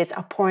 and tears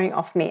are pouring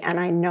off me. And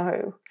I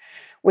know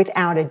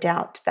without a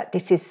doubt that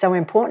this is so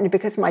important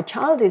because my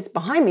child is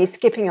behind me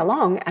skipping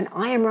along and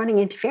I am running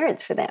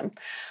interference for them.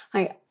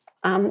 I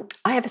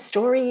have a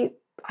story.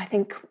 I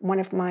think one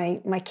of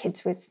my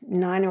kids was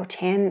 9 or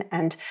 10,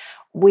 and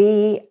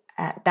we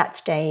at that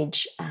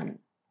stage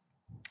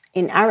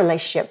in our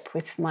relationship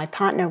with my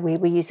partner, we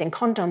were using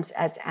condoms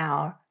as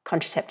our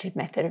contraceptive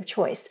method of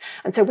choice.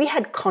 And so we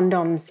had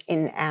condoms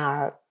in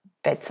our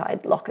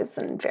bedside lockers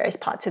and various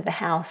parts of the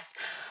house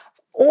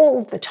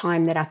all the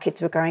time that our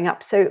kids were growing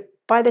up. So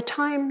by the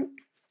time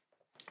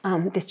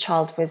this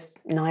child was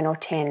 9 or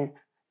 10,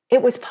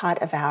 it was part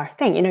of our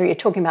thing. You know, you're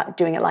talking about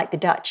doing it like the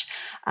Dutch.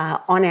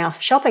 On our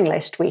shopping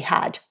list, we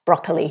had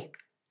broccoli,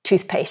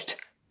 toothpaste,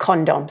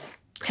 condoms,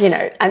 you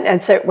know.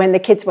 And so when the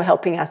kids were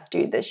helping us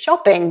do the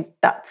shopping,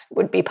 that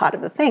would be part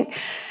of the thing.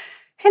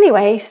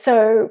 Anyway,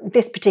 so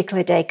this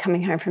particular day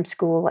coming home from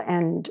school,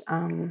 and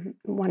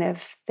one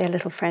of their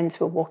little friends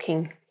were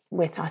walking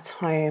with us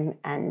home,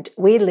 and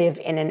we live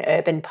in an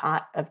urban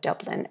part of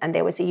Dublin, and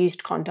there was a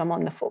used condom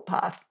on the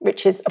footpath,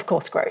 which is of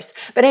course gross.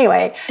 But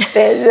anyway,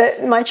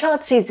 my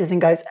child sees this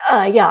and goes,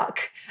 yuck.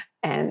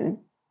 And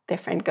their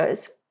friend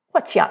goes,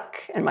 what's yuck?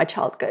 And my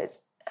child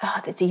goes,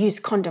 there's a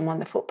used condom on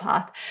the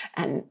footpath.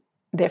 And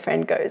their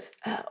friend goes,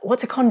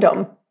 what's a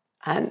condom?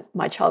 And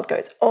my child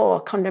goes,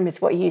 a condom is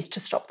what you use to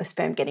stop the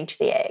sperm getting to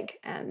the egg.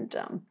 And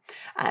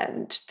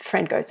the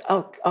friend goes,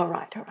 all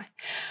right.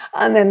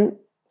 And then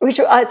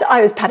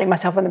I was patting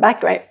myself on the back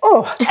going,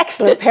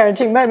 excellent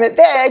parenting moment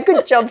there.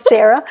 Good job,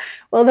 Sarah.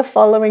 Well, the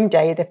following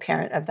day, the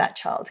parent of that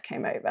child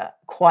came over,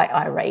 quite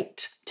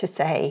irate, to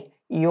say,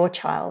 your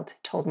child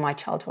told my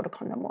child what a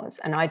condom was,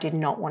 and I did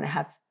not want to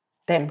have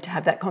them to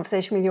have that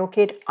conversation with your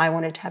kid. I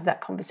wanted to have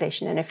that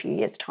conversation in a few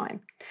years'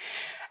 time.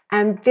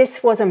 And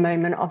this was a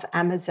moment of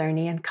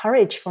Amazonian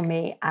courage for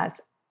me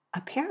as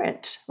a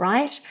parent,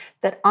 right?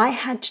 That I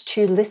had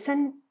to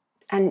listen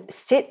and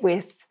sit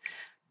with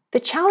the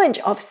challenge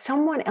of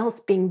someone else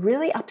being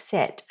really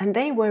upset, and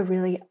they were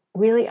really,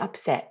 really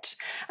upset.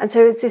 And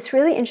so it's this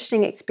really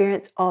interesting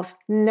experience of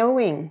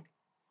knowing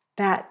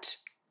that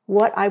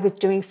what I was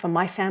doing for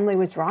my family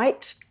was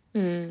right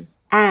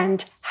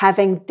and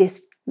having this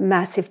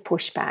massive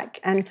pushback.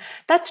 And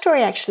that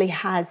story actually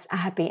has a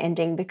happy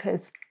ending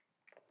because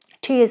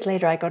 2 years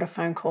later, I got a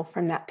phone call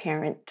from that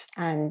parent,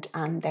 and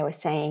they were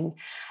saying,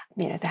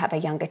 they have a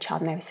younger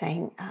child, and they were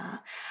saying,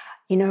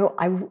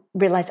 I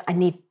realized I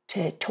need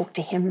to talk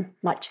to him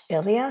much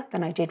earlier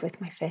than I did with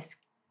my first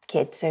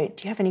kid. So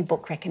do you have any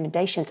book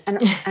recommendations?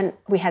 And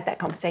we had that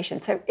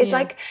conversation. So it's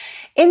like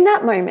in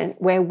that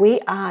moment where we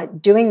are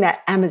doing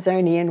that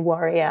Amazonian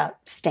warrior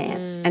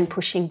stance and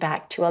pushing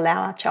back to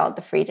allow our child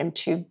the freedom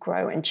to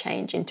grow and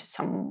change into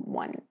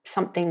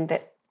something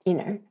that,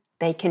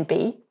 they can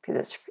be, because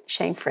it's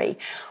shame-free,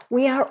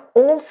 we are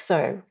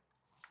also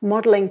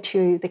modeling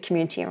to the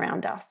community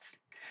around us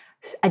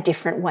a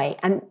different way.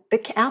 And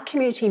our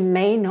community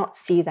may not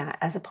see that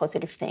as a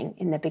positive thing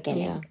in the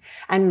beginning. Yeah.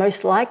 And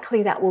most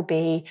likely that will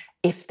be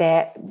if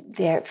their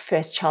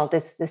first child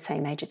is the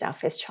same age as our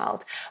first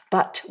child.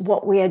 But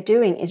what we are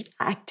doing is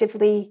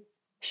actively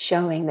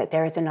showing that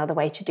there is another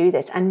way to do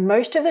this. And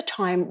most of the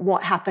time,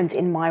 what happens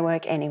in my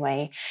work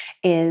anyway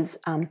is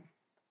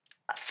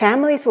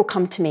families will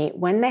come to me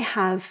when they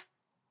have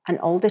an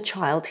older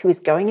child who is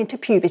going into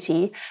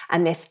puberty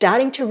and they're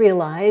starting to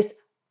realize,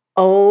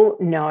 oh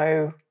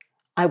no,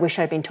 I wish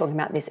I'd been talking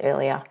about this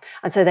earlier.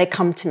 And so they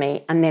come to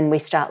me, and then we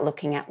start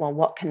looking at, well,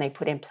 what can they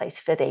put in place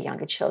for their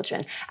younger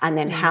children? And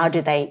then how do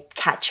they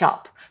catch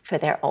up for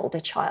their older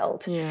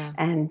child? Yeah.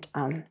 And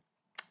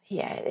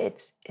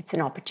it's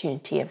an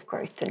opportunity of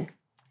growth and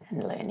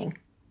learning.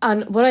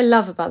 And what I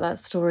love about that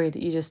story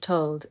that you just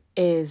told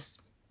is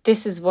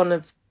this is one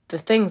of the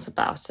things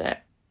about it.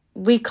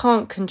 We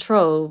can't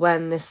control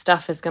when this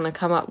stuff is going to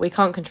come up. We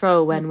can't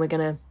control when we're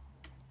going to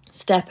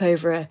step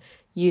over a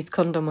used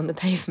condom on the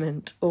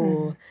pavement,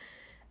 or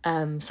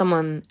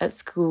someone at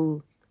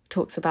school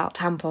talks about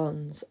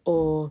tampons,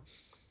 or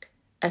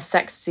a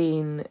sex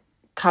scene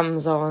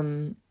comes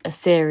on a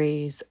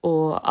series,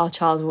 or our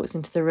child walks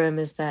into the room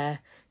as they're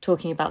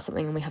talking about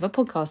something and we have a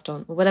podcast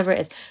on, or whatever it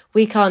is.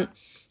 We can't,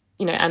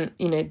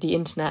 the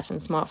internet and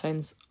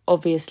smartphones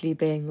obviously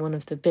being one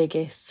of the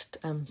biggest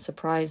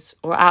surprise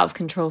or out of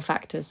control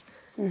factors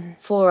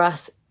for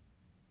us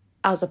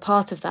as a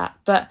part of that.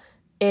 But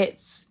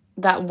it's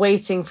that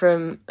waiting for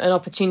an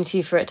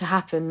opportunity for it to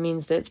happen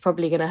means that it's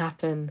probably going to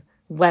happen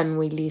when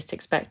we least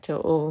expect it,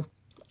 or,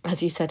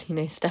 as you said,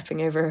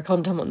 stepping over a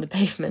condom on the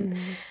pavement.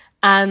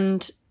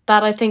 And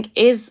that, I think,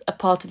 is a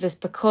part of this,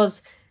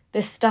 because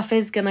this stuff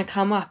is going to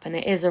come up and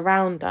it is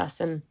around us.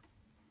 And,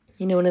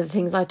 one of the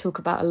things I talk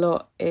about a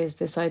lot is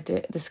this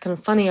idea, this kind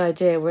of funny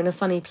idea. We're in a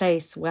funny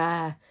place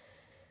where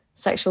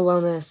sexual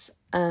wellness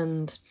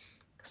and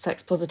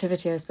sex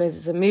positivity, I suppose,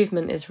 as a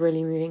movement is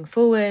really moving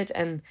forward,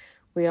 and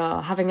we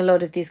are having a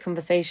lot of these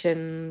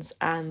conversations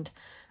and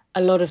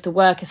a lot of the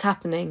work is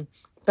happening,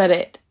 but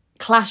it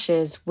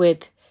clashes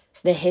with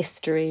the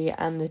history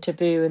and the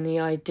taboo and the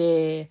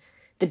idea,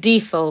 the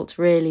default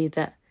really,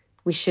 that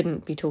we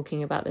shouldn't be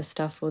talking about this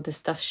stuff, or this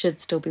stuff should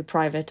still be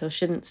private or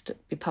shouldn't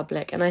be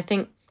public. And I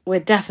think we're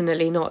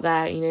definitely not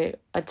there.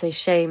 I'd say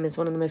shame is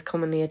one of the most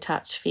commonly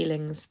attached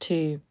feelings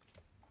to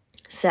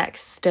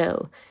sex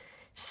still.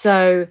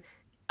 So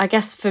I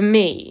guess for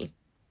me,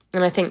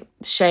 and I think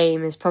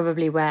shame is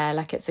probably where,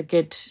 it's a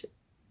good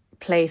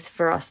place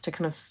for us to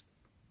kind of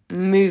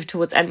move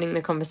towards ending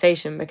the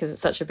conversation, because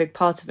it's such a big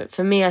part of it.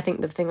 For me, I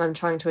think the thing I'm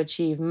trying to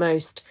achieve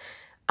most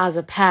as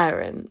a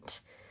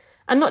parent,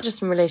 and not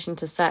just in relation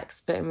to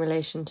sex, but in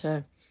relation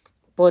to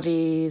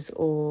bodies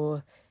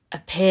or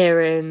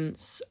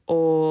appearance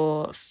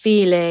or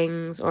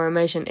feelings or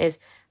emotion, is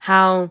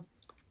how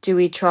do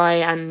we try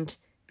and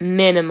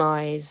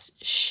minimize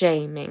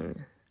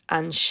shaming,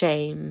 and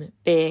shame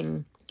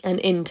being an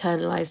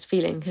internalized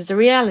feeling. Because the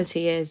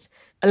reality is,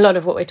 a lot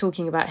of what we're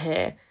talking about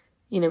here,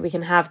 we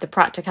can have the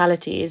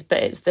practicalities,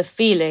 but it's the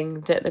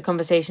feeling that the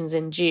conversations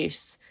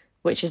induce,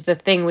 which is the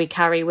thing we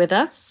carry with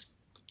us.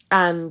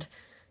 And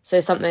so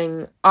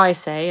something I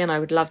say, and I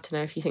would love to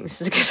know if you think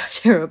this is a good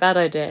idea or a bad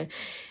idea,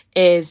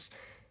 is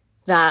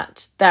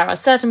that there are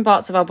certain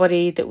parts of our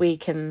body that we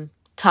can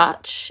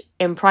touch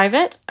in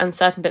private and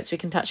certain bits we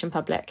can touch in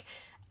public.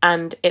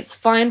 And it's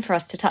fine for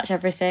us to touch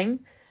everything,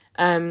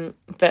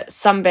 but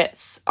some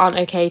bits aren't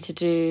okay to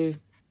do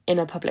in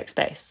a public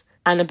space.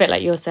 And a bit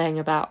like you're saying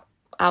about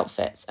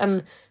outfits.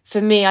 And for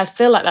me, I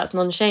feel like that's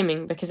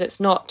non-shaming, because it's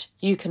not,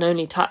 you can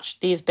only touch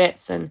these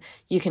bits and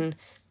you can,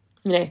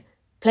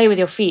 play with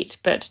your feet,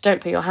 but don't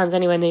put your hands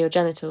anywhere near your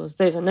genitals.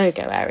 Those are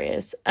no-go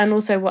areas. And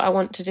also what I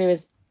want to do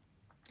is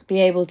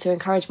be able to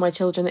encourage my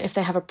children that if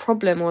they have a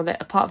problem, or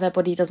that a part of their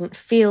body doesn't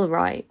feel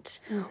right,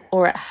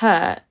 or it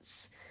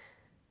hurts,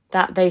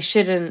 that they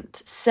shouldn't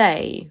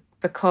say,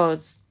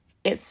 because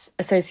it's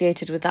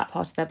associated with that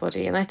part of their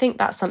body. And I think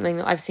that's something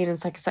that I've seen in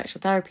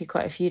psychosexual therapy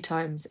quite a few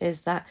times,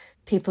 is that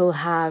people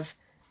have,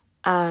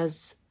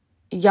 as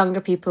younger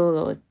people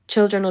or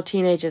children or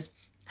teenagers,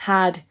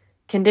 had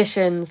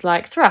conditions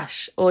like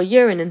thrush or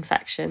urine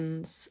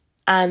infections,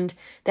 and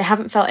they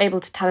haven't felt able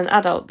to tell an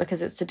adult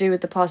because it's to do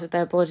with the part of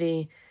their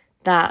body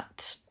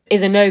that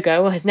is a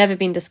no-go, or has never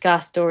been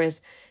discussed, or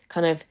is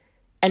kind of,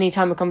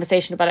 anytime a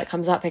conversation about it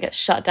comes up, it gets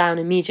shut down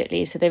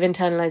immediately. So they've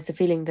internalized the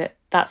feeling that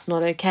that's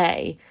not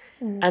okay.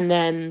 And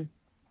then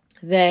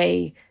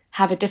they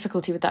have a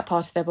difficulty with that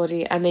part of their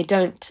body and they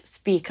don't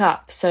speak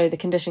up, so the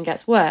condition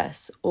gets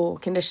worse. Or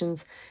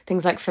conditions,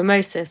 things like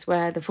phimosis,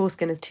 where the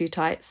foreskin is too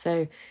tight,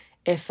 so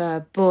if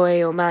a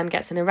boy or man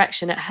gets an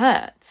erection, it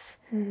hurts.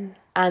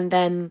 And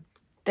then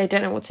they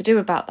don't know what to do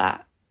about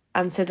that.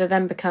 And so there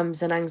then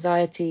becomes an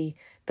anxiety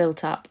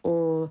built up,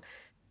 or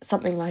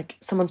something like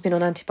someone's been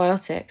on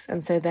antibiotics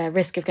and so their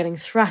risk of getting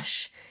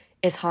thrush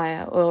is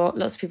higher, or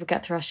lots of people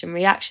get thrush in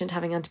reaction to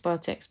having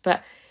antibiotics,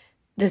 but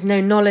there's no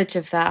knowledge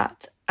of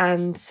that.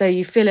 And so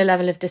you feel a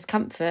level of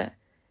discomfort,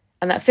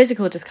 and that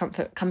physical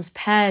discomfort comes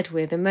paired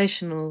with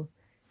emotional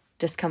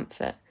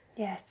discomfort.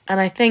 Yes. And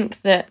I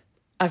think that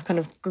I've kind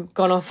of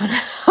gone off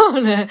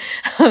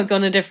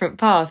on a different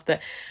path,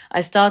 but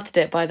I started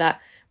it by that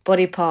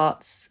body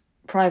parts,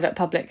 private,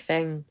 public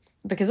thing,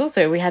 because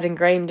also we had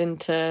ingrained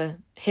into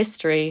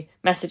history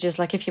messages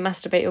like, if you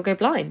masturbate, you'll go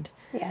blind.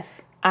 Yes.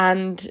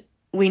 And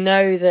we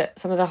know that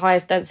some of the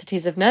highest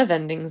densities of nerve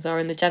endings are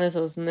in the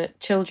genitals, and that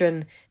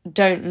children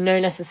don't know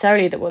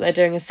necessarily that what they're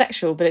doing is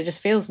sexual, but it just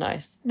feels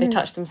nice. They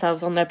touch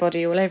themselves on their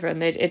body all over,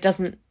 and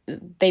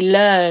they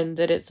learn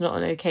that it's not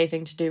an okay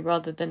thing to do,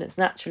 rather than it's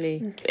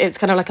naturally, it's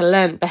kind of like a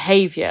learned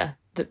behaviour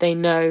that they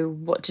know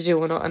what to do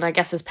or not. And I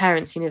guess as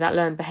parents, that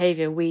learned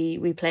behaviour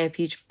we play a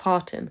huge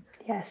part in.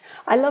 Yes.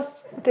 I love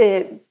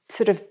the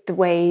sort of the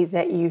way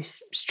that you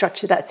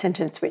structured that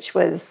sentence, which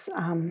was,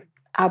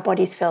 our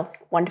bodies feel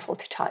wonderful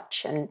to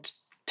touch, and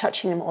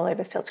touching them all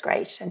over feels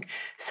great. And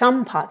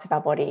some parts of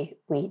our body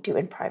we do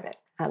in private.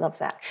 I love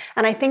that.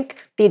 And I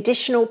think the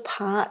additional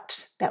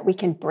part that we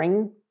can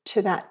bring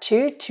to that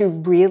too, to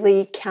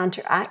really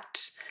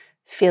counteract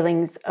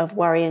feelings of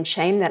worry and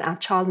shame that our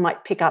child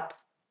might pick up,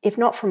 if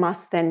not from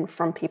us, then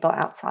from people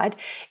outside,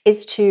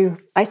 is to,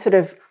 I sort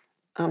of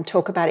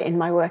talk about it in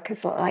my work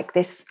as like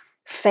this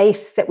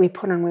face that we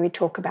put on when we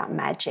talk about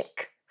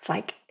magic. It's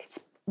like, it's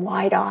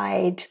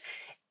wide-eyed,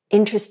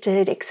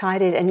 interested,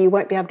 excited, and you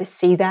won't be able to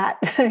see that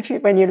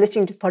when you're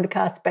listening to the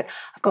podcast, but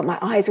I've got my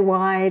eyes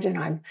wide and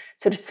I'm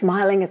sort of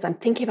smiling as I'm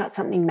thinking about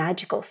something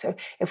magical. So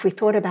if we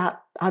thought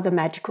about other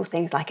magical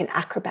things like an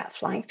acrobat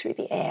flying through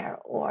the air,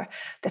 or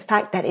the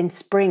fact that in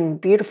spring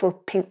beautiful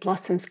pink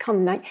blossoms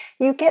come, like,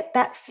 you get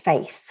that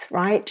face,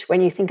 right,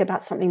 when you think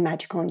about something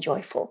magical and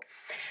joyful.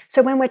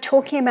 So when we're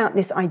talking about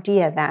this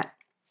idea that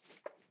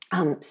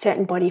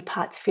certain body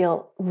parts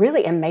feel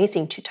really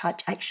amazing to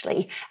touch,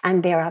 actually,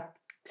 and there are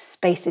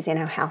spaces in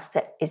our house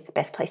that is the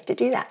best place to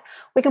do that,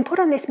 we can put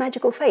on this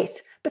magical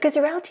face, because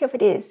the reality of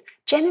it is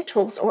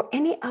genitals or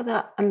any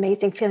other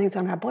amazing feelings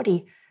on our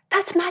body,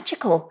 that's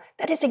magical.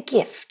 That is a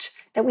gift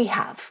that we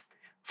have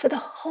for the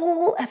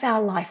whole of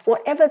our life,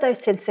 whatever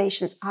those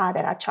sensations are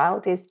that our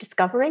child is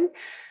discovering.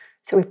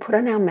 So we put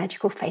on our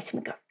magical face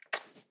and we go,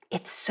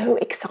 it's so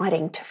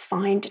exciting to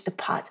find the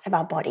parts of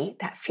our body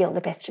that feel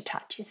the best to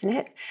touch, isn't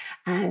it?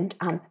 And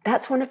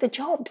that's one of the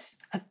jobs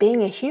of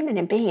being a human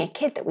and being a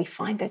kid, that we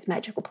find those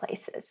magical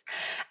places.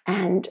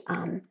 And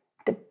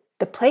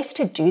the place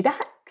to do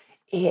that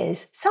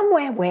is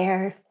somewhere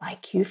where,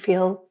 like, you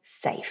feel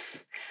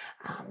safe,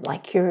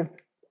 like your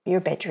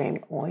bedroom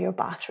or your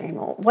bathroom,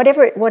 or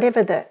whatever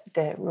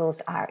the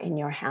rules are in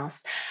your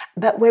house.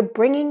 But we're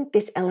bringing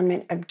this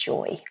element of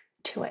joy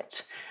to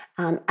it.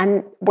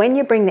 And when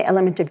you bring the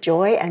element of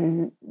joy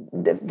and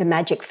the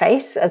magic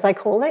face, as I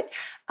call it,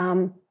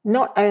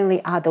 not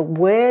only are the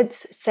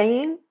words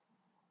saying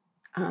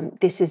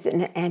this is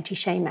an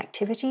anti-shame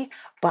activity,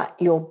 but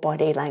your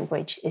body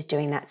language is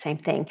doing that same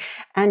thing.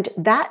 And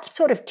that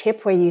sort of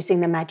tip, we're using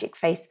the magic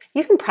face,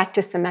 you can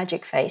practice the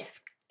magic face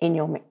in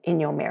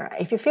your mirror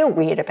if you feel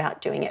weird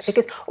about doing it,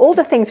 because all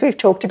the things we've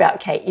talked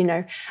about, Kate,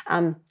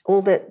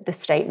 all the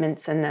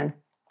statements and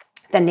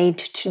the need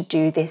to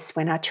do this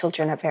when our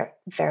children are very,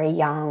 very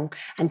young,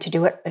 and to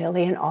do it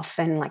early and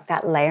often, like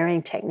that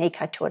layering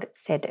technique I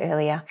said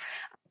earlier.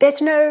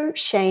 There's no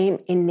shame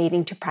in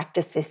needing to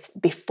practice this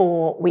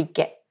before we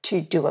get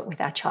to do it with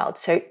our child.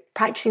 So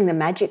practicing the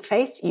magic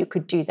face, you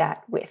could do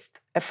that with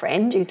a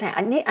friend. You say,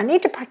 I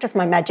need to practice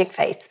my magic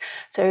face.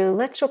 So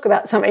let's talk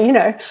about something,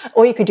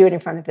 or you could do it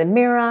in front of the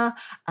mirror.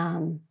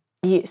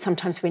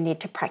 Sometimes we need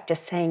to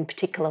practice saying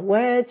particular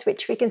words,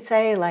 which we can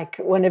say, like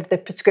one of the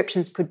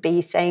prescriptions could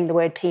be saying the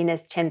word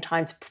penis 10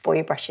 times before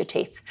you brush your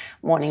teeth,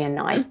 morning and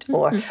night,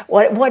 or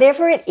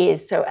whatever it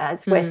is. So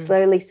as we're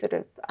slowly sort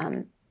of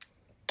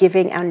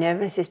giving our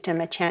nervous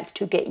system a chance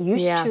to get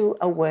used to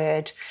a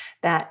word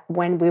that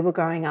when we were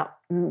growing up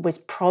was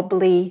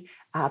probably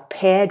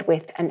paired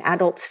with an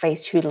adult's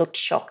face who looked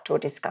shocked or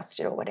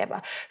disgusted or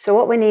whatever. So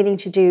what we're needing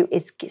to do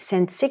is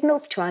send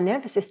signals to our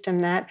nervous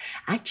system that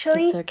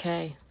actually it's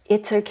okay.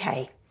 It's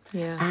okay.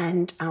 Yeah.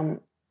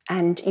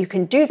 And you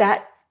can do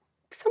that.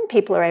 Some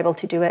people are able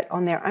to do it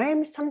on their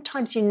own.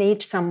 Sometimes you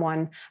need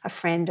someone, a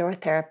friend or a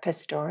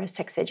therapist or a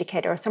sex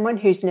educator, or someone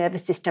whose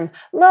nervous system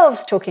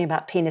loves talking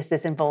about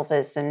penises and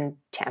vulvas and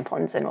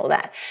tampons and all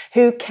that,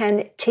 who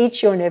can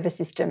teach your nervous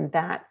system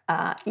that,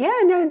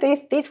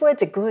 these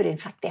words are good. In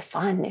fact, they're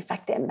fun. In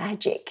fact, they're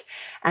magic.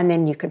 And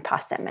then you can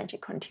pass that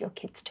magic on to your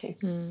kids too.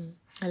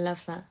 I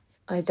love that.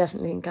 I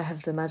definitely think I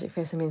have the magic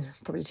face. I mean,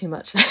 probably too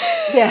much.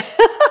 Yeah.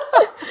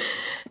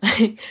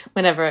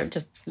 whenever I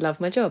just love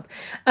my job.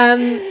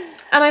 And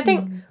I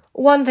think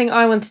one thing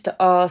I wanted to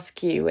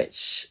ask you,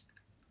 which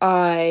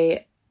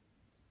I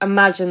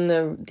imagine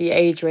the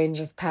age range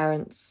of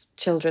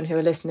children who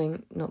are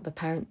listening, not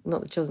the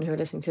children who are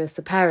listening to this,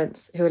 the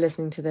parents who are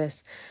listening to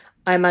this,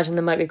 I imagine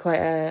there might be quite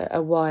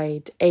a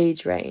wide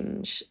age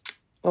range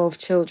of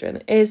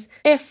children, is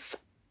if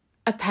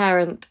a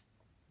parent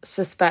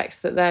suspects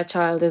that their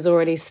child is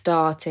already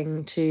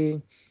starting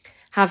to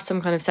have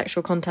some kind of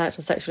sexual contact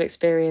or sexual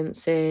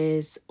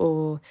experiences,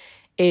 or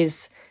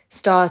is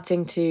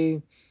starting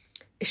to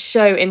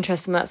show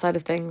interest in that side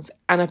of things,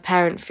 and a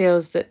parent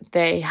feels that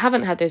they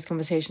haven't had those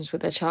conversations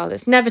with their child,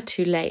 it's never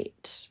too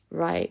late,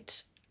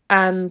 right?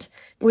 And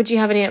would you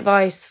have any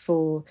advice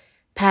for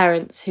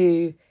parents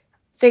who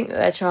think that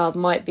their child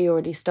might be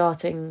already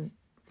starting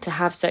to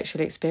have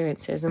sexual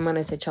experiences? And when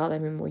I say child, I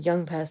mean more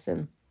young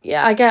person.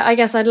 Yeah, I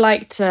guess I'd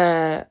like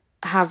to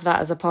have that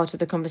as a part of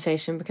the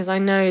conversation, because I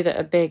know that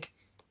a big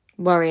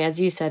worry, as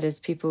you said, is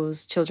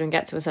people's children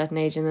get to a certain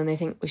age and then they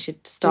think we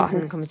should start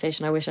having a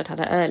conversation. I wish I'd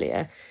had it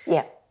earlier.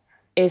 Yeah.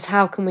 Is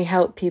how can we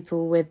help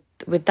people with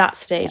that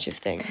stage of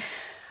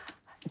things?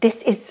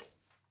 This is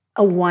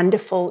a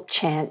wonderful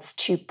chance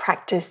to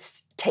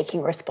practice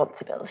taking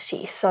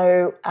responsibility.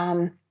 So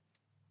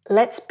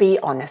let's be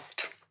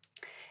honest.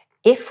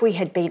 If we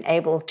had been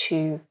able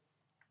to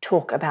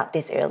talk about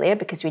this earlier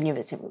because we knew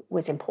it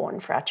was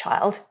important for our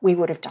child, we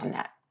would have done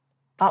that.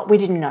 But we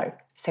didn't know.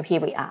 So here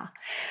we are.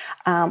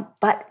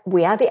 But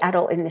we are the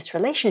adult in this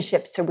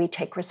relationship, so we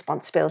take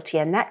responsibility.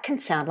 And that can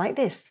sound like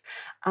this.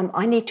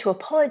 I need to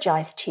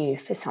apologize to you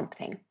for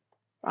something,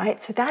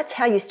 right? So that's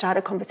how you start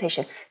a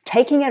conversation,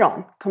 taking it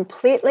on,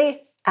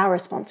 completely our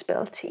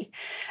responsibility.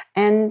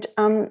 And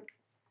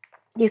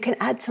you can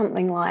add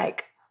something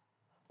like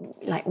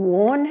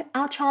warn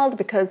our child,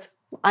 because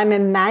I'm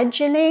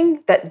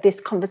imagining that this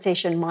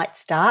conversation might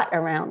start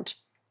around,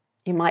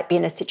 you might be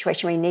in a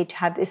situation where you need to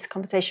have this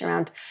conversation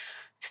around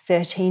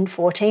 13,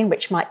 14,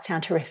 which might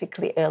sound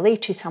horrifically early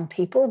to some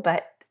people,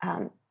 but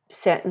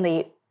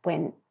certainly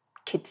when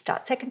kids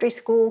start secondary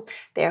school,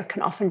 there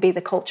can often be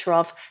the culture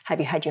of, have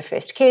you had your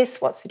first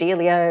kiss? What's the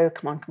dealio?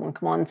 Come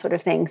on, sort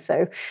of thing.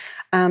 So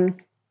I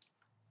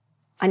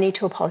need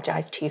to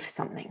apologize to you for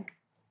something.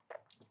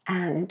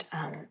 And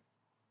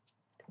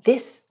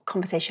this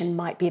conversation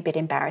might be a bit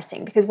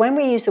embarrassing, because when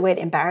we use the word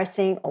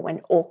embarrassing or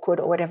when awkward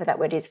or whatever that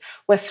word is,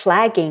 we're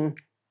flagging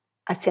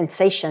a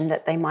sensation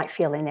that they might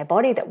feel in their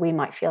body that we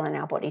might feel in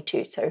our body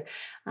too. So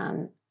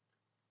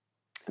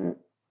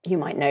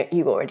you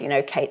already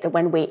know, Kate, that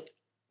when we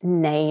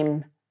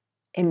name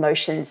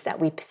emotions that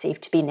we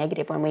perceive to be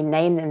negative, when we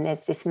name them,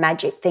 there's this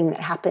magic thing that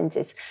happens,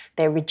 is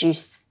they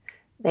reduce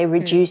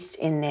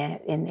in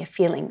their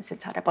feelings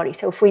inside our body.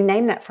 So if we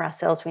name that for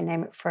ourselves, we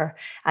name it for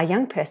our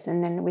young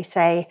person, then we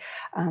say,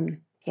 I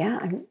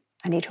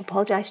need to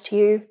apologize to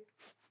you.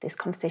 This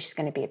conversation is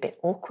going to be a bit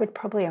awkward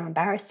probably, or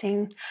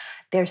embarrassing.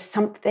 There's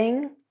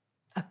something,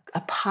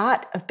 a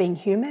part of being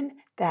human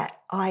that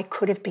I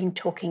could have been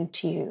talking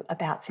to you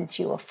about since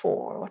you were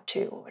 4 or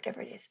 2 or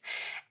whatever it is,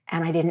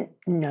 and I didn't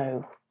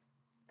know.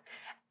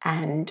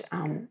 And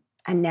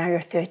now you're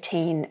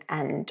 13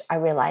 and I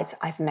realize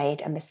I've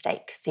made a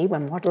mistake. See, we're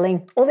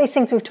modeling all these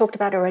things we've talked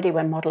about already.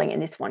 We're modeling in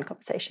this one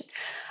conversation.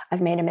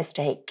 I've made a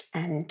mistake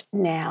and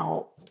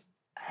now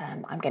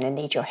I'm going to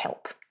need your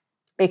help.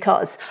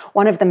 Because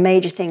one of the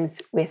major things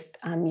with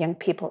young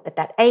people at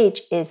that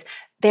age is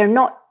they're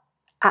not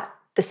at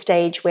the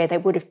stage where they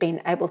would have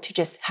been able to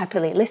just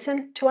happily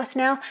listen to us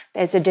now.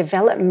 There's a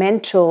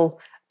developmental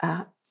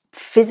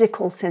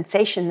physical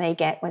sensation they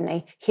get when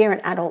they hear an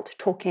adult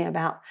talking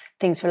about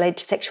things related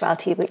to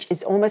sexuality, which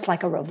is almost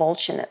like a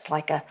revulsion. It's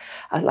like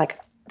like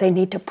they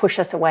need to push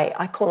us away.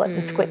 I call it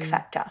the squick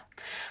factor,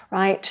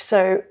 right?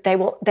 So they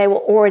will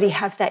already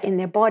have that in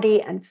their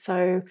body, and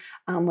so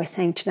we're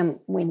saying to them,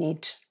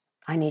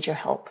 I need your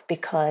help,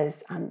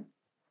 because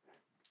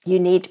you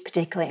need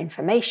particular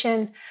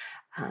information.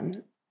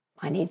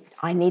 I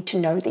need to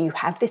know that you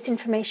have this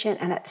information,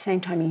 and at the same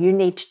time, you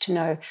need to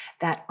know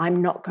that I'm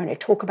not going to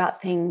talk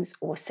about things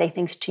or say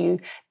things to you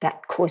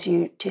that cause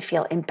you to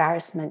feel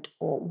embarrassment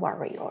or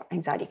worry or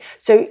anxiety.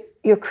 So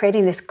you're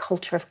creating this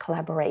culture of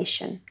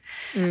collaboration.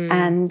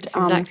 And that's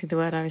exactly the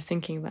word I was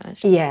thinking about,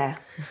 actually.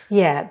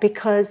 Yeah,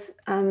 because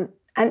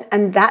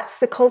and that's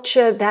the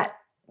culture that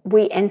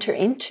we enter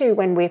into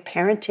when we're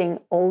parenting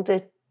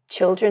older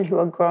children who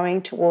are growing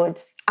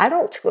towards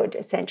adulthood,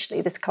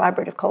 essentially, this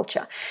collaborative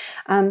culture.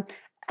 And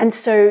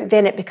so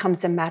then it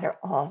becomes a matter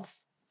of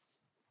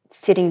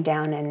sitting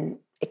down and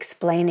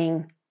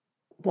explaining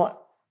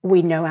what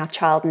we know our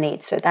child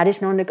needs. So that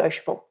is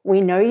non-negotiable. We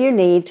know you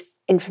need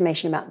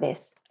information about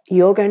this.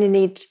 You're going to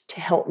need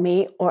to help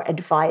me or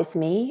advise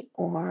me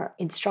or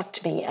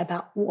instruct me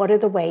about what are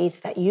the ways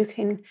that you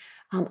can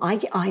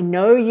I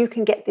know you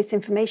can get this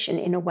information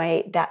in a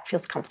way that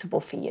feels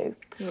comfortable for you,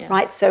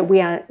 right? So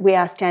we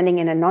are standing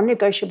in a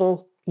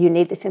non-negotiable, you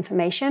need this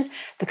information.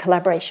 The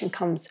collaboration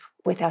comes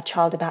with our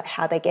child about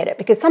how they get it.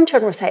 Because some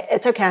children will say,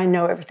 it's okay, I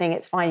know everything,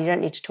 it's fine, you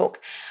don't need to talk.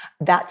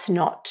 That's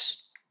not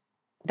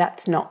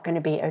that's not going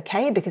to be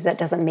okay, because that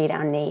doesn't meet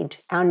our need.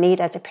 Our need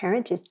as a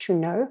parent is to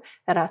know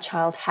that our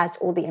child has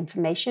all the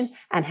information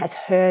and has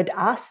heard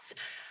us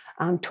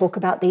talk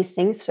about these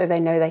things, so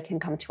they know they can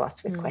come to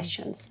us with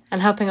questions.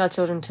 And helping our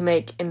children to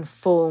make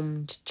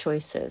informed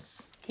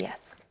choices.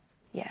 Yes.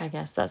 Yeah. I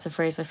guess that's a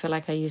phrase I feel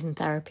like I use in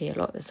therapy a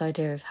lot, this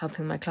idea of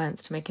helping my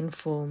clients to make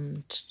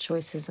informed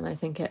choices. And I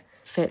think it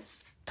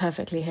fits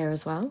perfectly here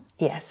as well.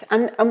 Yes.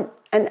 And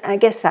I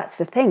guess that's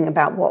the thing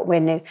about what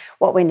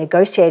we're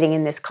negotiating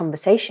in this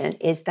conversation,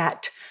 is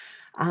that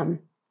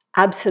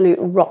absolute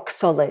rock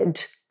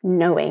solid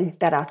knowing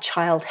that our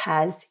child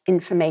has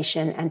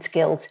information and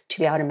skills to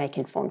be able to make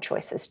informed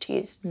choices, to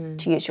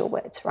use your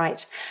words,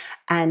 right?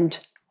 And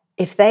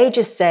if they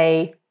just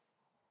say,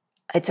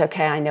 it's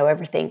okay, I know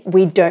everything,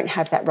 we don't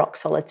have that rock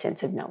solid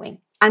sense of knowing.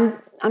 And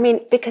I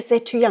mean, because they're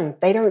too young,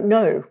 they don't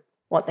know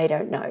what they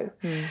don't know.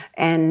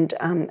 And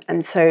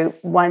so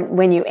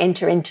when you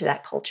enter into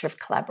that culture of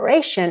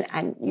collaboration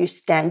and you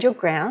stand your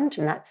ground,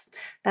 and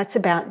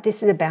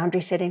this is a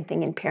boundary setting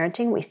thing in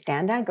parenting. We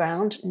stand our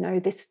ground, no,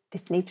 this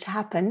needs to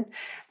happen,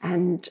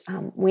 and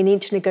we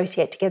need to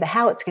negotiate together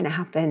how it's going to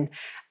happen,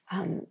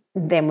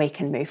 then we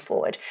can move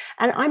forward.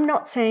 And I'm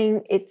not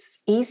saying it's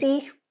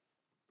easy,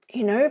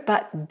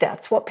 but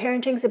that's what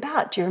parenting's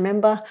about. Do you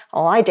remember?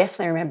 Oh, I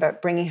definitely remember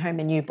bringing home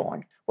a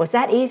newborn. Was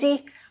that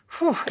easy?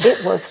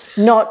 It was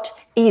not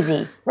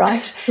easy,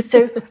 right?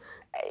 So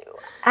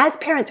as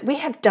parents, we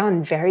have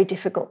done very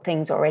difficult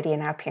things already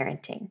in our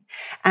parenting.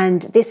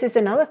 And this is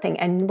another thing.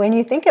 And when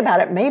you think about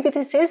it, maybe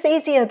this is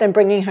easier than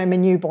bringing home a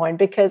newborn,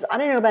 because I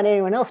don't know about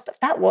anyone else, but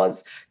that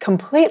was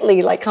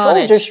completely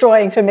soul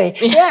destroying for me.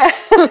 Yeah.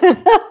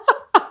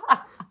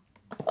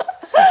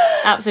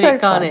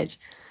 Absolute carnage.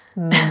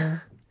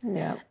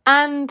 Yeah.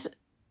 And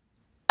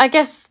I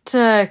guess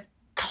to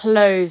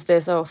close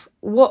this off,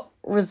 what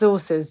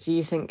resources do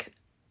you think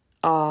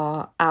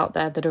are out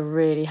there that are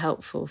really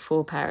helpful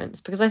for parents?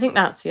 Because I think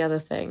that's the other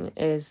thing,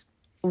 is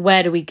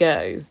where do we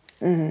go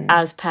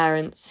as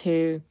parents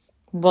who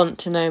want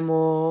to know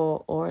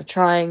more, or are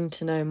trying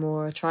to know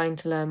more, or trying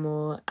to learn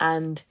more,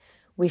 and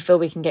we feel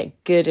we can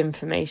get good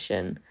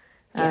information.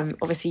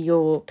 Obviously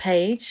your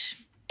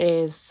page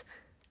is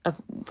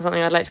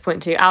something I'd like to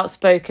point to.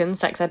 Outspoken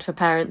Sex Ed for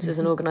Parents is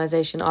an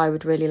organisation I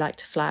would really like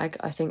to flag.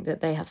 I think that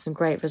they have some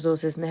great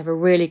resources, and they have a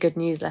really good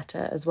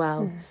newsletter as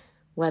well,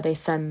 where they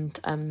send,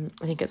 I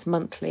think it's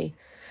monthly,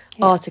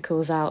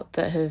 articles out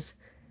that have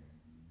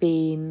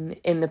been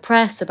in the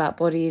press about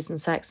bodies and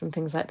sex and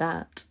things like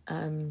that.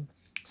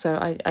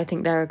 So I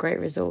think they're a great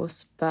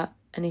resource. But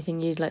anything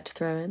you'd like to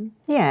throw in?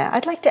 Yeah,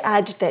 I'd like to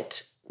add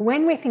that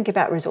when we think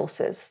about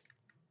resources,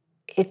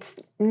 it's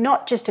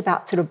not just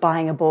about sort of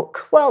buying a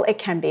book. Well, it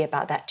can be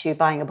about that too,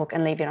 buying a book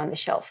and leaving it on the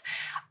shelf.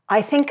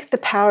 I think the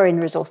power in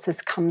resources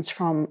comes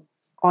from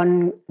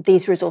on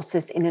these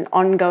resources in an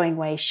ongoing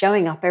way,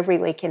 showing up every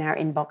week in our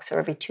inbox, or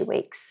every 2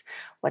 weeks,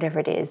 whatever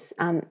it is.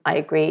 I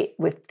agree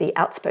with the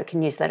Outspoken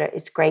newsletter.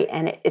 It's great.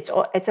 And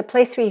it's a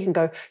place where you can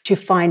go to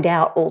find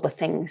out all the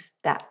things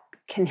that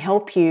can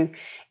help you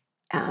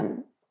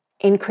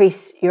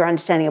increase your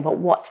understanding about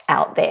what's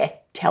out there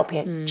to help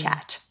you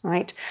chat,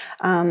 right?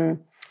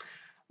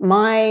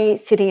 My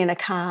Sitting in a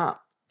Car,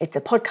 it's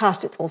a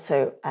podcast. It's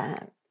also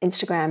an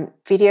Instagram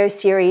video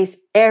series.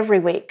 Every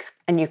week,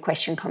 a new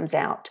question comes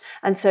out.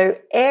 And so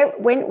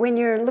when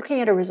you're looking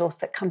at a resource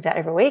that comes out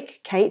every week,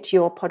 Kate,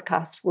 your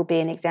podcast will be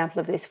an example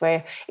of this,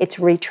 where it's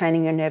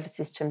retraining your nervous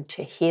system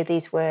to hear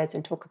these words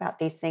and talk about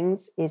these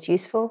things is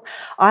useful.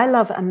 I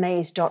love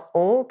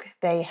amaze.org.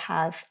 They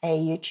have a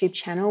YouTube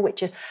channel,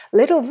 which is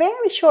little,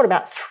 very short,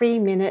 about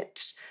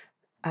 3-minute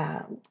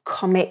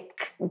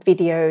comic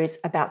videos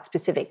about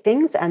specific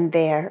things, and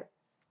they're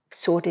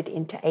sorted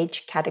into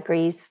age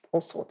categories,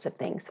 all sorts of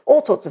things.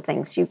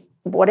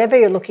 Whatever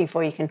you're looking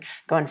for, you can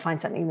go and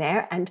find something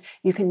there, and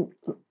you can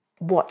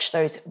watch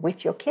those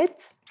with your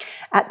kids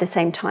at the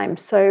same time.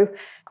 So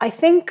I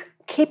think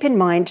keep in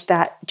mind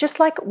that just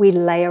like we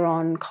layer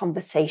on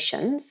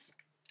conversations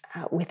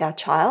with our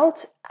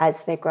child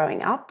as they're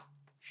growing up,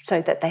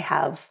 so that they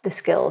have the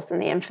skills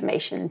and the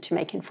information to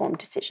make informed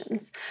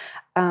decisions,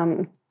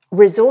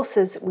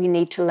 resources we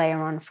need to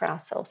layer on for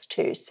ourselves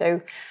too.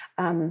 So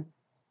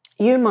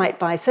you might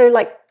buy,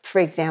 for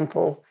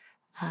example,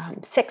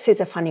 Sex is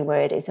a Funny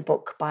Word is a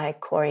book by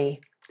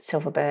Corey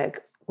Silverberg,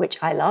 which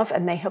I love.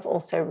 And they have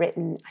also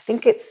written, I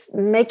think it's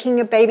Making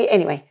a Baby.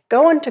 Anyway,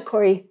 go on to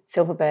Corey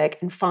Silverberg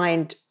and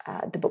find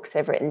the books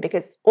they've written,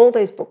 because all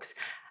those books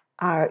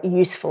are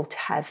useful to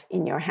have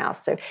in your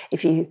house. So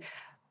if you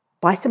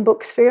buy some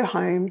books for your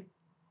home,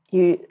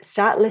 you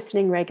start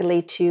listening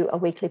regularly to a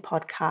weekly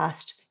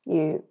podcast,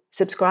 you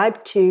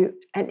subscribe to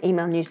an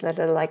email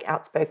newsletter like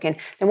Outspoken,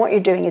 then what you're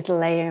doing is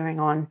layering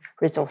on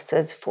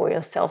resources for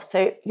yourself.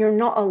 So you're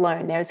not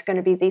alone. There's going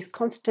to be these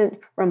constant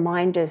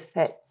reminders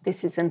that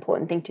this is an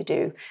important thing to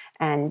do,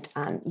 and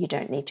you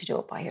don't need to do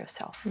it by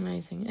yourself.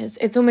 Amazing.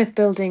 It's almost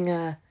building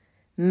a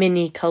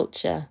mini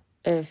culture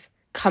of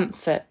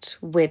comfort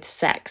with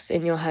sex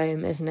in your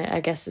home, isn't it?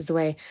 I guess is the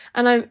way.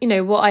 And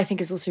what I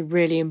think is also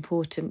really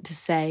important to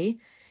say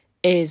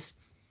is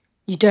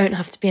you don't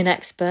have to be an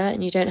expert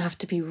and you don't have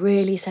to be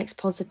really sex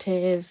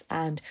positive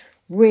and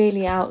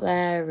really out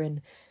there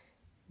and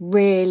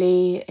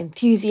really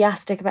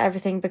enthusiastic about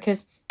everything,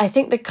 because I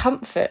think the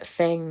comfort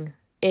thing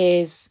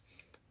is,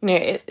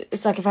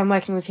 it's like if I'm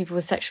working with people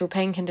with sexual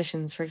pain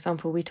conditions, for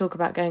example, we talk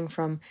about going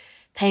from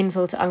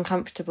painful to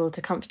uncomfortable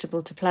to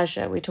comfortable to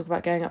pleasure. We talk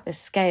about going up this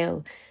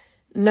scale.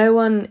 No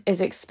one is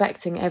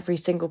expecting every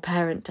single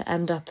parent to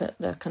end up at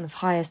the kind of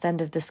highest end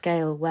of the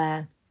scale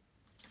where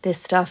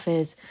this stuff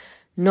is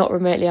not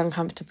remotely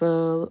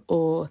uncomfortable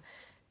or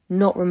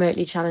not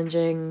remotely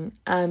challenging.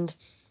 And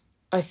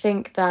I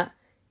think that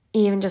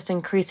even just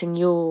increasing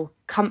your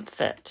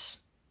comfort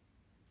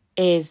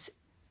is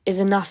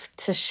enough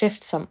to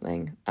shift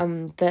something.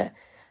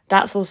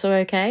 That's also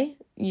okay.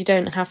 You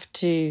don't have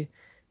to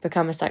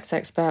become a sex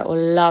expert or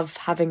love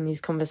having these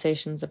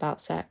conversations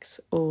about sex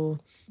or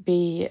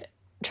be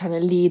trying to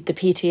lead the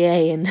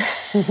PTA and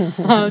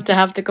how to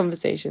have the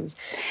conversations.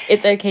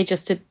 It's okay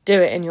just to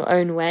do it in your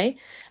own way.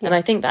 Yeah. And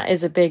I think that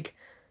is a big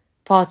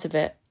part of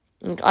it.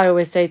 I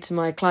always say to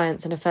my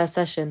clients in a first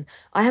session,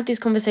 I have these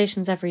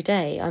conversations every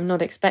day. I'm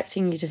not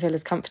expecting you to feel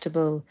as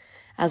comfortable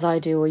as I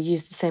do or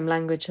use the same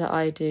language that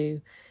I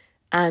do.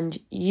 And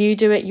you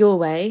do it your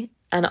way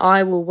and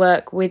I will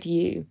work with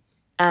you.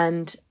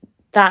 And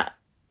that,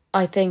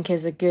 I think,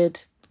 is a good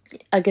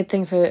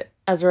thing for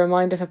as a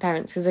reminder for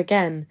parents. Because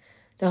again,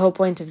 the whole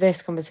point of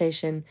this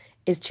conversation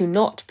is to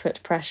not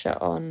put pressure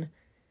on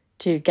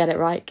to get it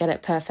right, get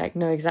it perfect,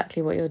 know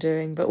exactly what you're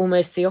doing, but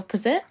almost the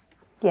opposite.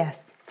 Yes.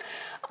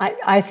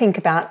 I think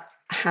about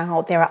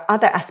how there are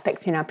other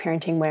aspects in our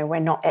parenting where we're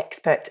not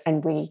experts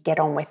and we get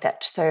on with it.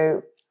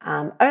 So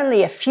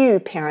only a few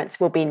parents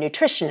will be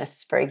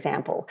nutritionists, for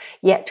example,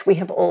 yet we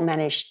have all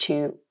managed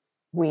to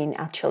wean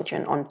our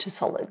children onto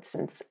solids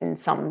in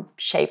some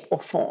shape or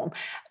form.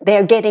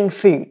 They're getting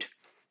food.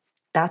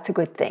 That's a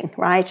good thing,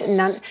 right?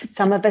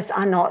 Some of us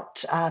are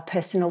not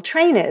personal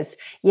trainers,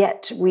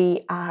 yet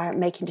we are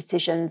making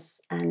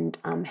decisions and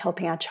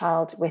helping our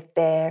child with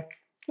their,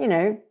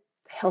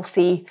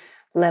 healthy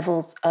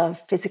levels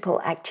of physical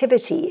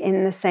activity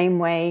in the same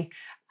way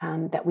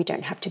that we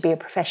don't have to be a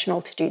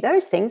professional to do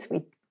those things.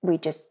 We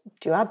just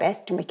do our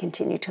best and we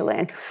continue to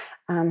learn.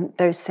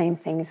 Those same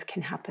things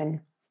can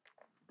happen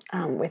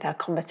with our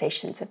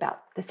conversations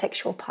about the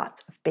sexual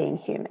parts of being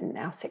human,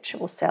 our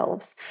sexual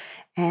selves.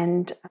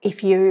 And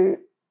if you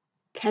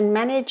can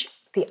manage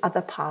the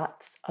other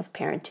parts of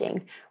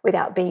parenting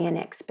without being an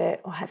expert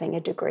or having a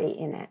degree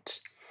in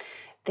it,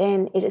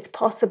 then it is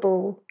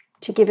possible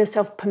to give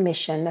yourself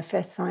permission. The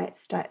first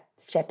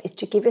step is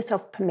to give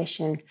yourself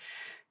permission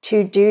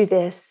to do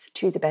this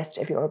to the best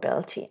of your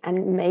ability.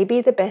 And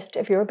maybe the best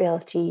of your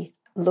ability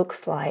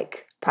looks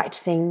like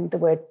practicing the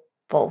word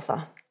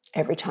vulva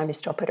every time you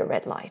stop at a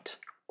red light.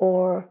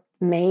 Or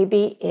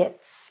maybe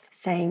it's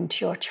saying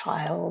to your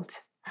child,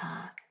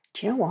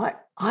 do you know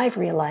what? I've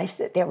realized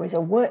that there's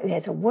a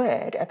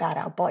word about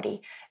our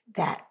body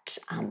that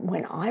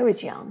when I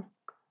was young,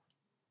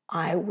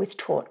 I was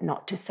taught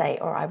not to say,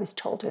 or I was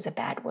told was a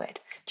bad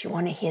word. Do you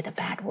want to hear the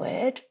bad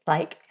word?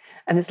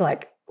 And it's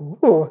like,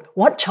 ooh,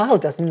 what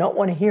child does not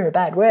want to hear a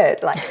bad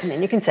word? And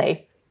then you can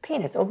say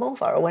penis or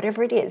vulva or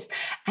whatever it is,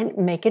 and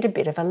make it a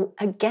bit of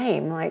a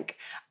game.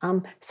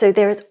 So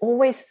there is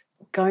always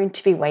going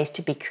to be ways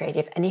to be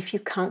creative. And if you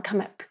can't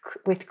come up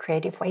with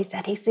creative ways,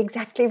 that is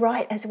exactly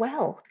right as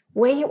well.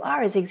 Where you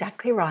are is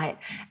exactly right.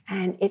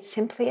 And it's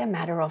simply a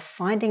matter of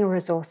finding a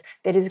resource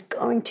that is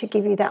going to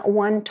give you that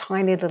one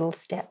tiny little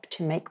step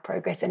to make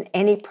progress. And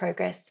any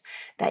progress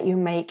that you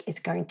make is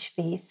going to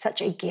be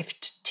such a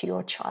gift to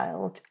your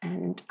child,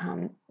 and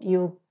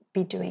you'll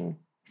be doing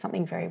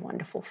something very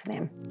wonderful for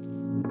them.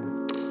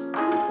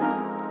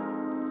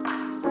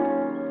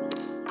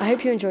 I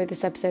hope you enjoyed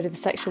this episode of the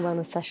Sexual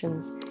Wellness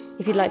Sessions.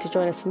 If you'd like to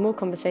join us for more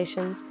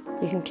conversations,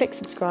 you can click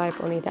subscribe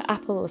on either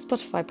Apple or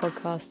Spotify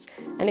podcasts,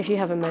 and if you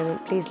have a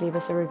moment, please leave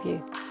us a review.